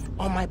building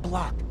on my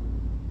block.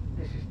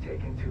 This is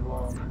taking too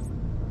long.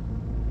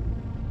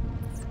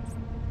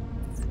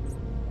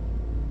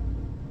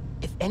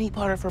 If any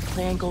part of her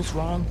plan goes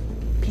wrong,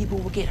 people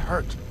will get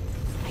hurt.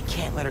 I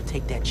can't let her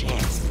take that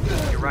chance.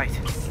 You're right.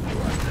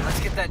 Let's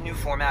get that new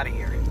form out of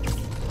here.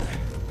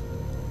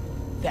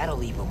 That'll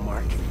leave a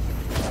mark.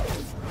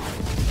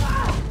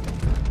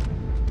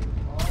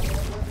 All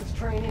that weapons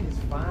training is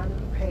finally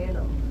paying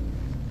off.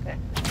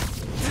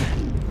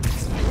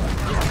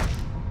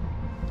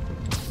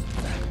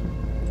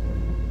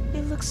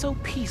 It looks so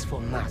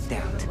peaceful knocked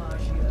out.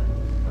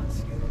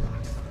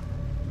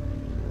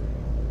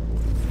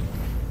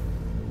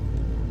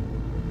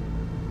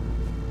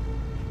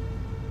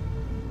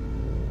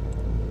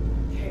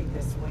 Hate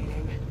this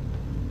waiting.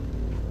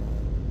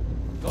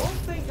 Don't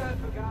think I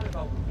forgot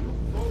about you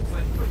broke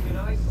my freaking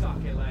eye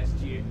socket last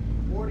year.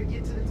 More to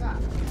get to the top.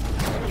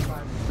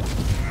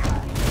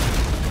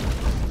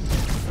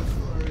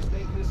 Is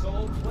making this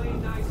all play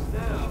nice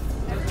now.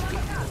 Everyone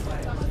look out!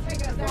 Someone's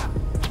taking us out!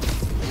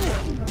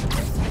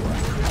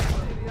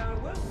 Maybe I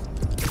will.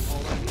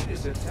 All I need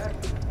is a tech.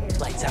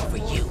 Lights out for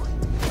you.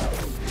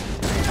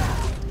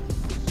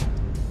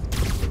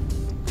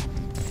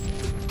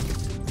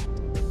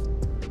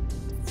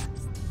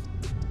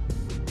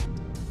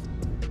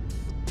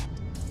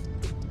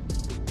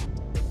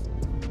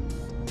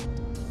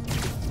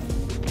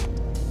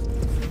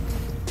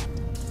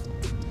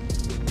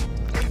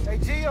 Hey,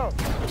 Gio,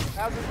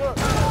 how's it look?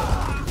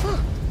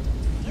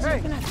 He's Hey.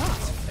 looking at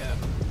us.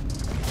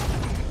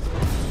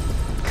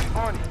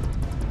 On it.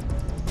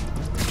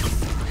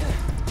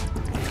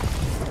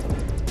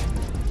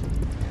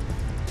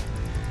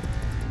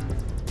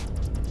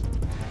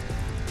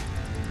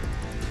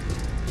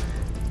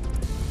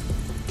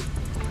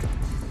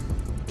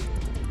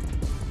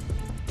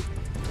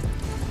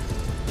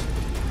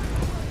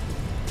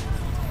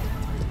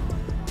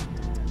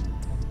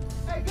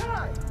 Hey,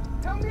 guys,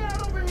 help me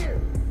out over here.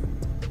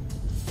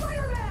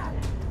 Spider-Man!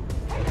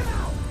 Take him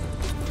out!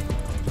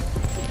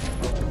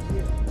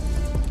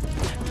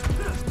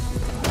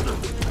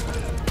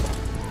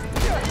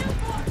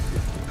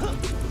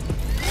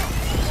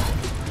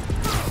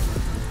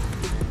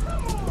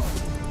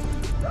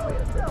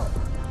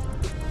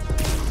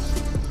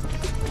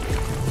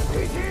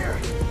 He's here.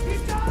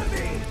 He's gotta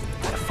be.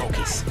 Gotta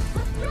focus.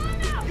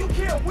 You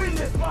can't win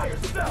this by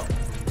yourself.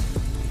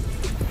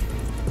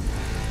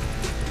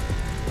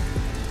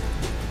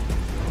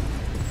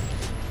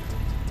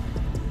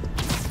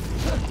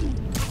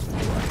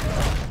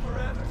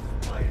 Forever,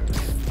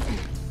 Spider-Man.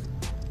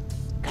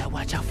 Gotta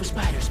watch out for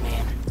spiders,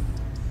 man.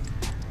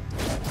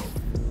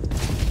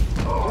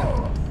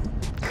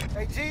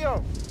 Hey,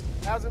 Gio,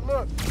 how's it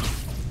look?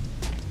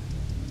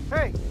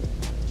 Hey.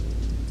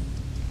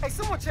 Hey,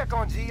 someone check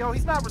on Gio.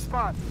 He's not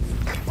responding.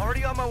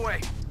 Already on my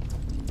way.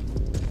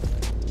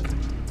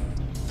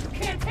 You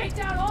can't take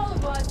down all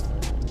of us!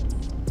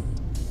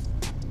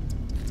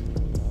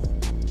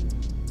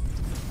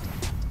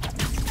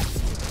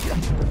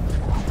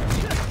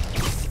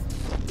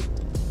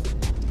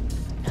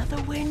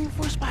 Another win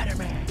for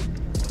Spider-Man.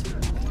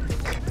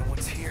 No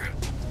one's here.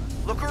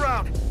 Look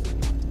around.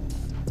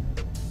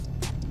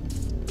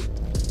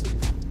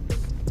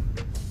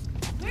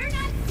 We're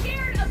not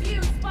scared of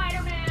you,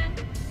 Spider-Man!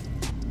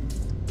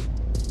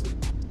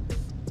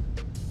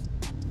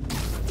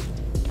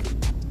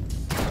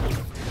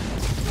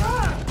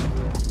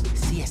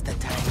 Siesta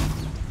time.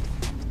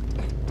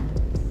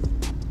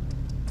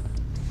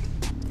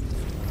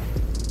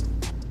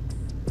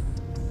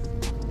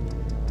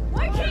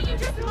 Why can't you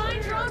just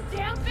mind your own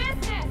damn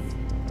business?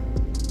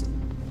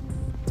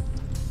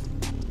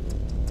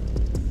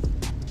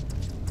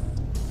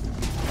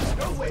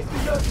 Don't waste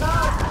your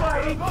time,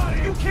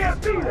 Spidey. You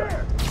can't be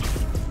there.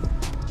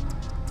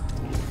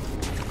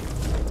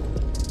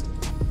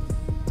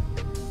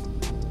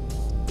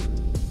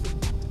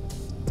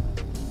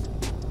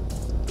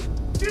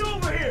 Get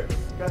over here.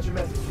 Got your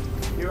message.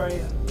 Here I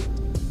am.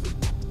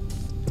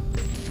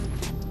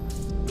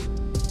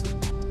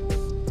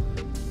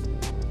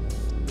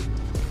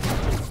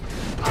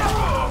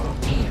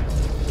 Here,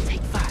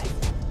 take 5.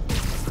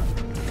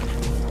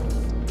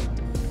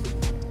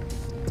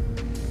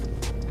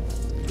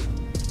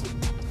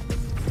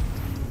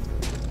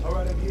 All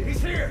right, I'm here.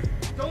 He's here.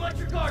 Don't let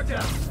your guard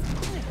down.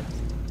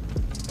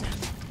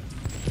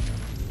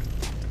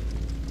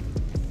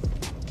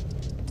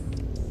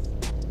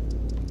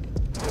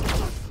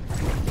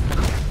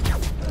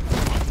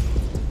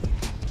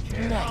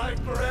 Can't hide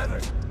forever,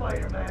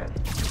 Spider-Man.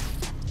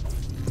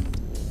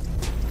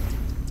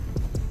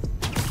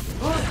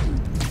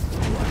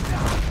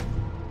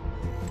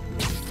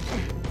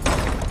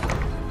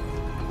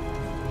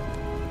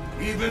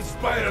 Even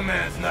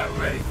Spider-Man's not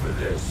ready for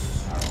this.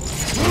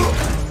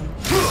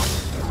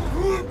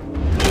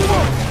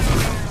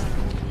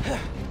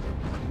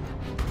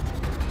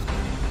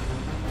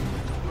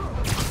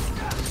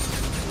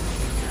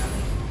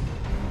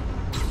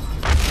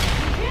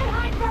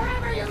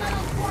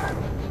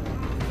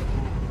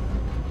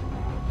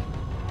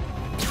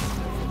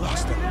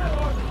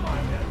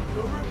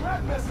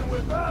 not messing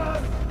with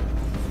us!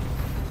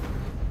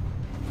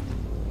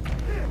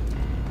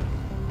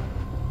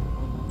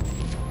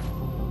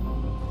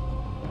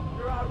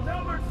 You're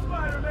outnumbered,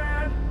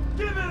 Spider-Man!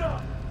 Give it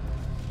up!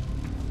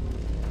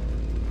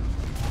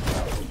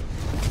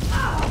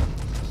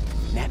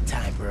 Nap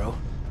time, bro.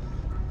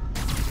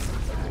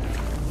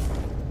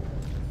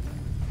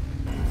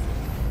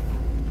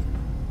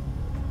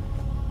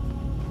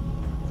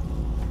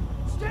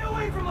 Stay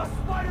away from us,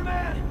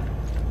 Spider-Man!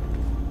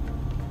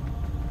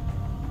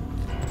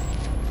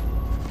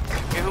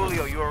 Hey,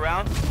 Julio, you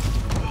around?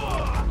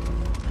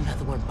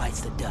 Another one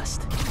bites the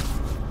dust.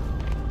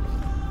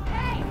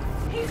 Hey!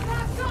 He's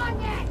not gone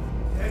yet!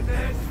 And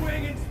then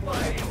swinging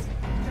Spidey!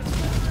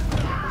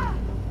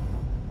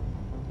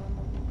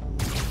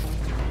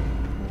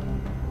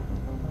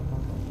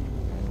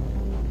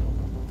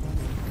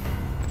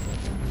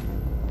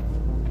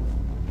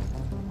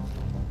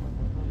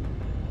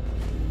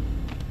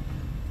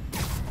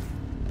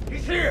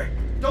 He's here!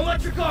 Don't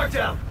let your guard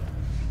down!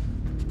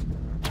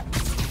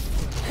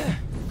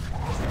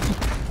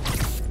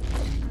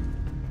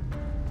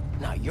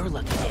 Now you're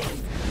lucky.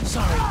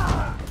 Sorry.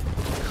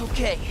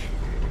 Okay.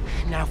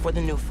 Now for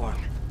the new form.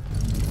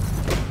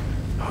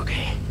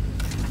 Okay.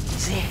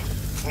 See?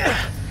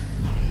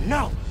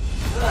 No!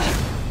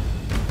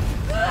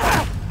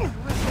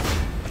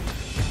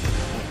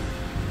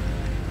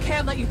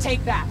 Can't let you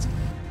take that!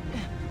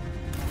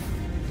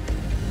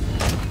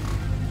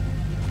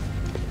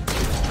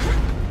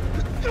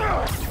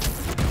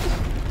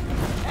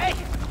 Hey!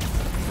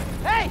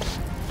 Hey!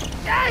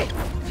 Hey!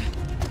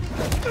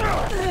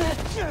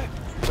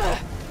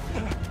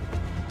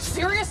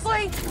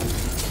 Seriously?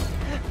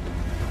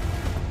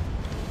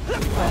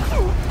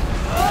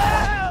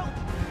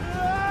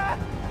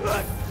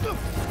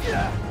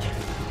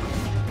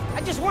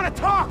 I just want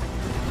to talk!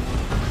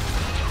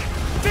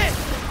 Fist!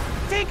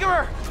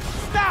 Tinkerer!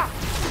 Stop!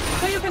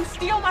 So you can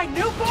steal my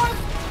new form?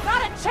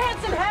 Not a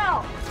chance in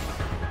hell!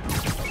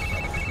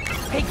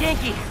 Hey,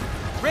 Genki!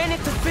 Ran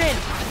into Finn!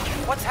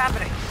 What's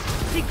happening?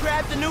 She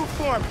grabbed the new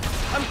form!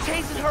 I'm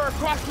chasing her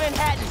across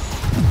Manhattan!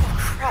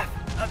 Crap.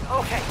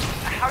 Okay.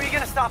 How are you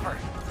gonna stop her?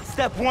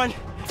 Step 1,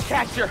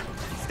 catch her.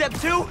 Step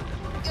 2,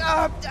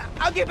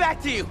 I'll get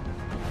back to you.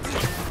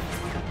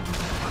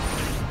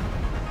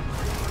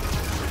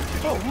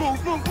 Oh,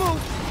 move!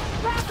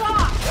 Back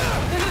off!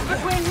 This is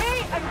between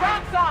me and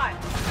Roxxon!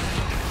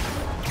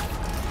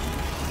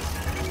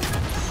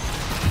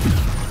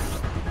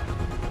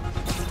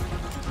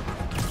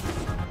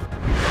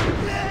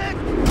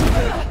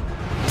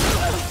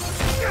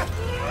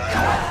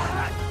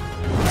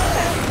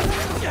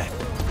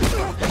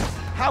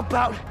 How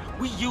about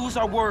we use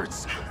our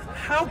words?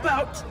 How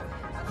about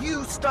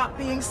you stop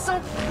being so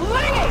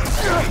clingy?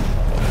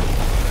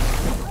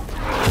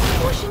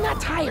 Or she's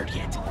not tired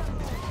yet.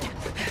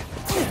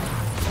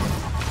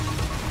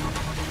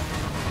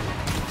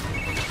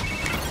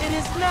 It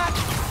is not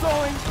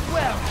going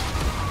well.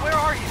 Where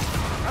are you?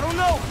 I don't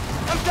know.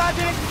 I'm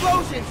dodging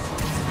explosions.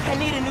 I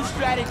need a new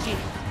strategy.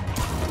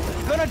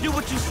 Gonna do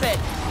what you said.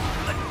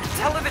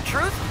 Tell her the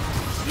truth?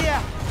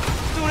 Yeah,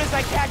 as soon as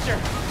I catch her.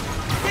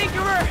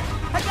 Tinkerer,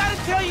 I gotta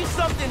tell you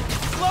something.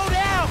 Slow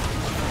down.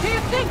 Do you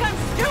think I'm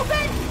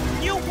stupid?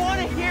 You want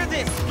to hear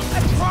this.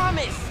 I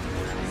promise.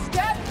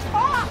 Step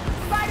off,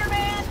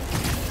 Spider-Man!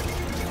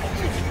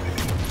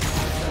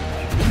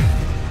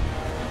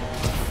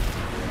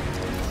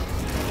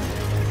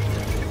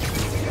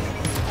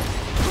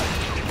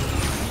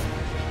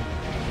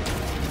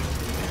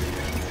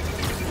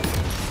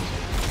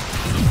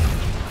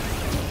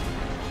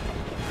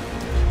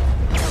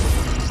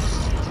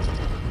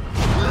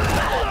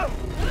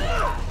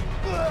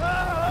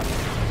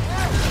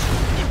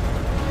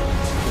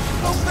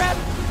 Oh crap!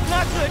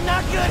 Not good,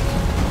 not good!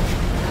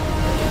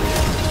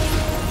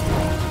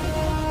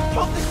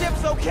 Hope the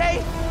ship's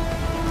okay!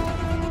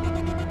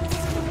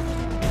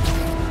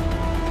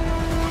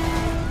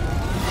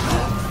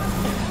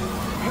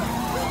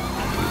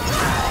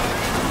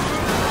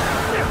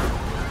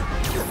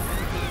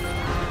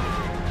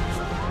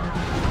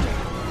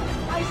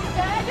 I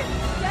said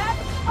step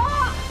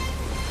off!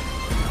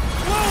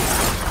 Whoa!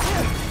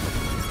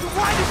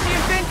 Why did she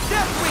invent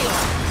death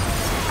wheels?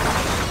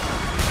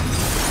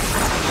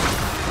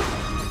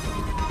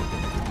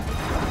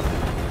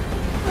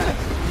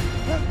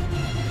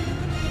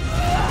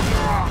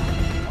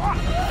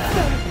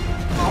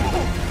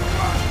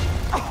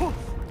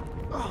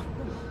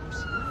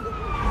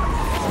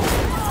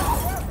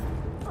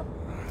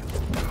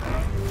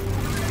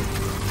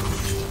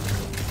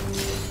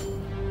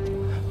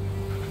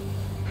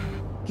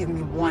 Give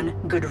me one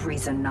good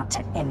reason not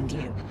to end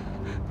you.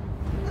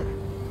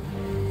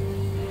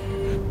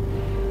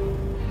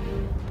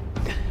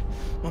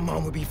 My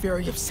mom would be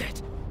very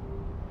upset.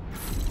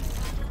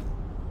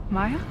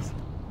 Miles?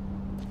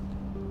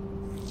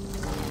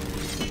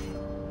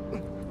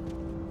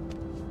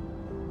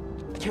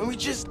 Can we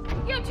just...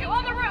 You two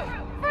on the roof!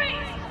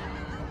 Freeze!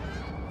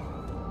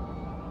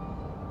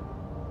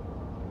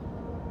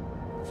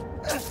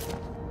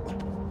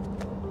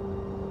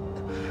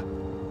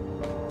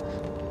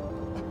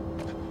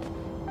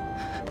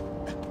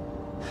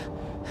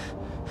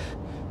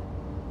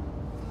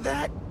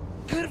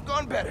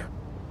 better.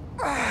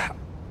 I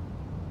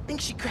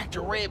think she cracked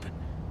a rib.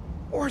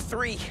 Or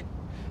 3.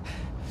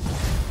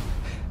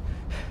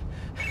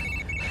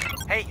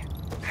 Hey,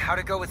 how'd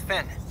it go with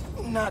Finn?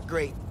 Not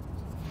great.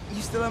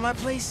 You still at my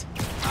place?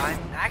 I'm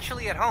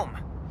actually at home.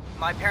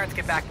 My parents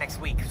get back next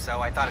week,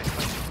 so I thought I'd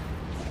come.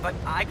 But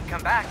I could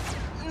come back.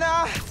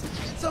 Nah,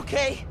 it's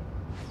okay.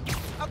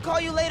 I'll call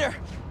you later.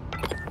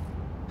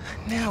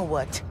 Now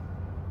what?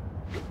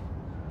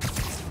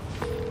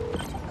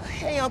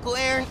 Hey, Uncle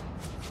Aaron.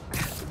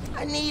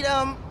 I need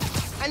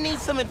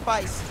some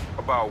advice.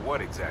 About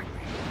what exactly?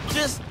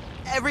 Just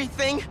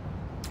everything.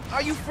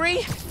 Are you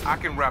free? I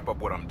can wrap up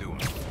what I'm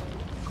doing.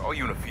 Call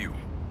you in a few.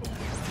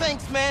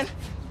 Thanks, man.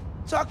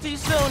 Talk to you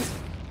soon.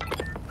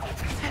 I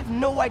have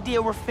no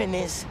idea where Finn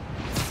is.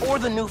 Or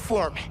the new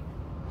form.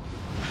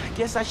 I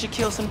guess I should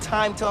kill some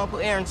time till Uncle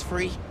Aaron's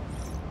free.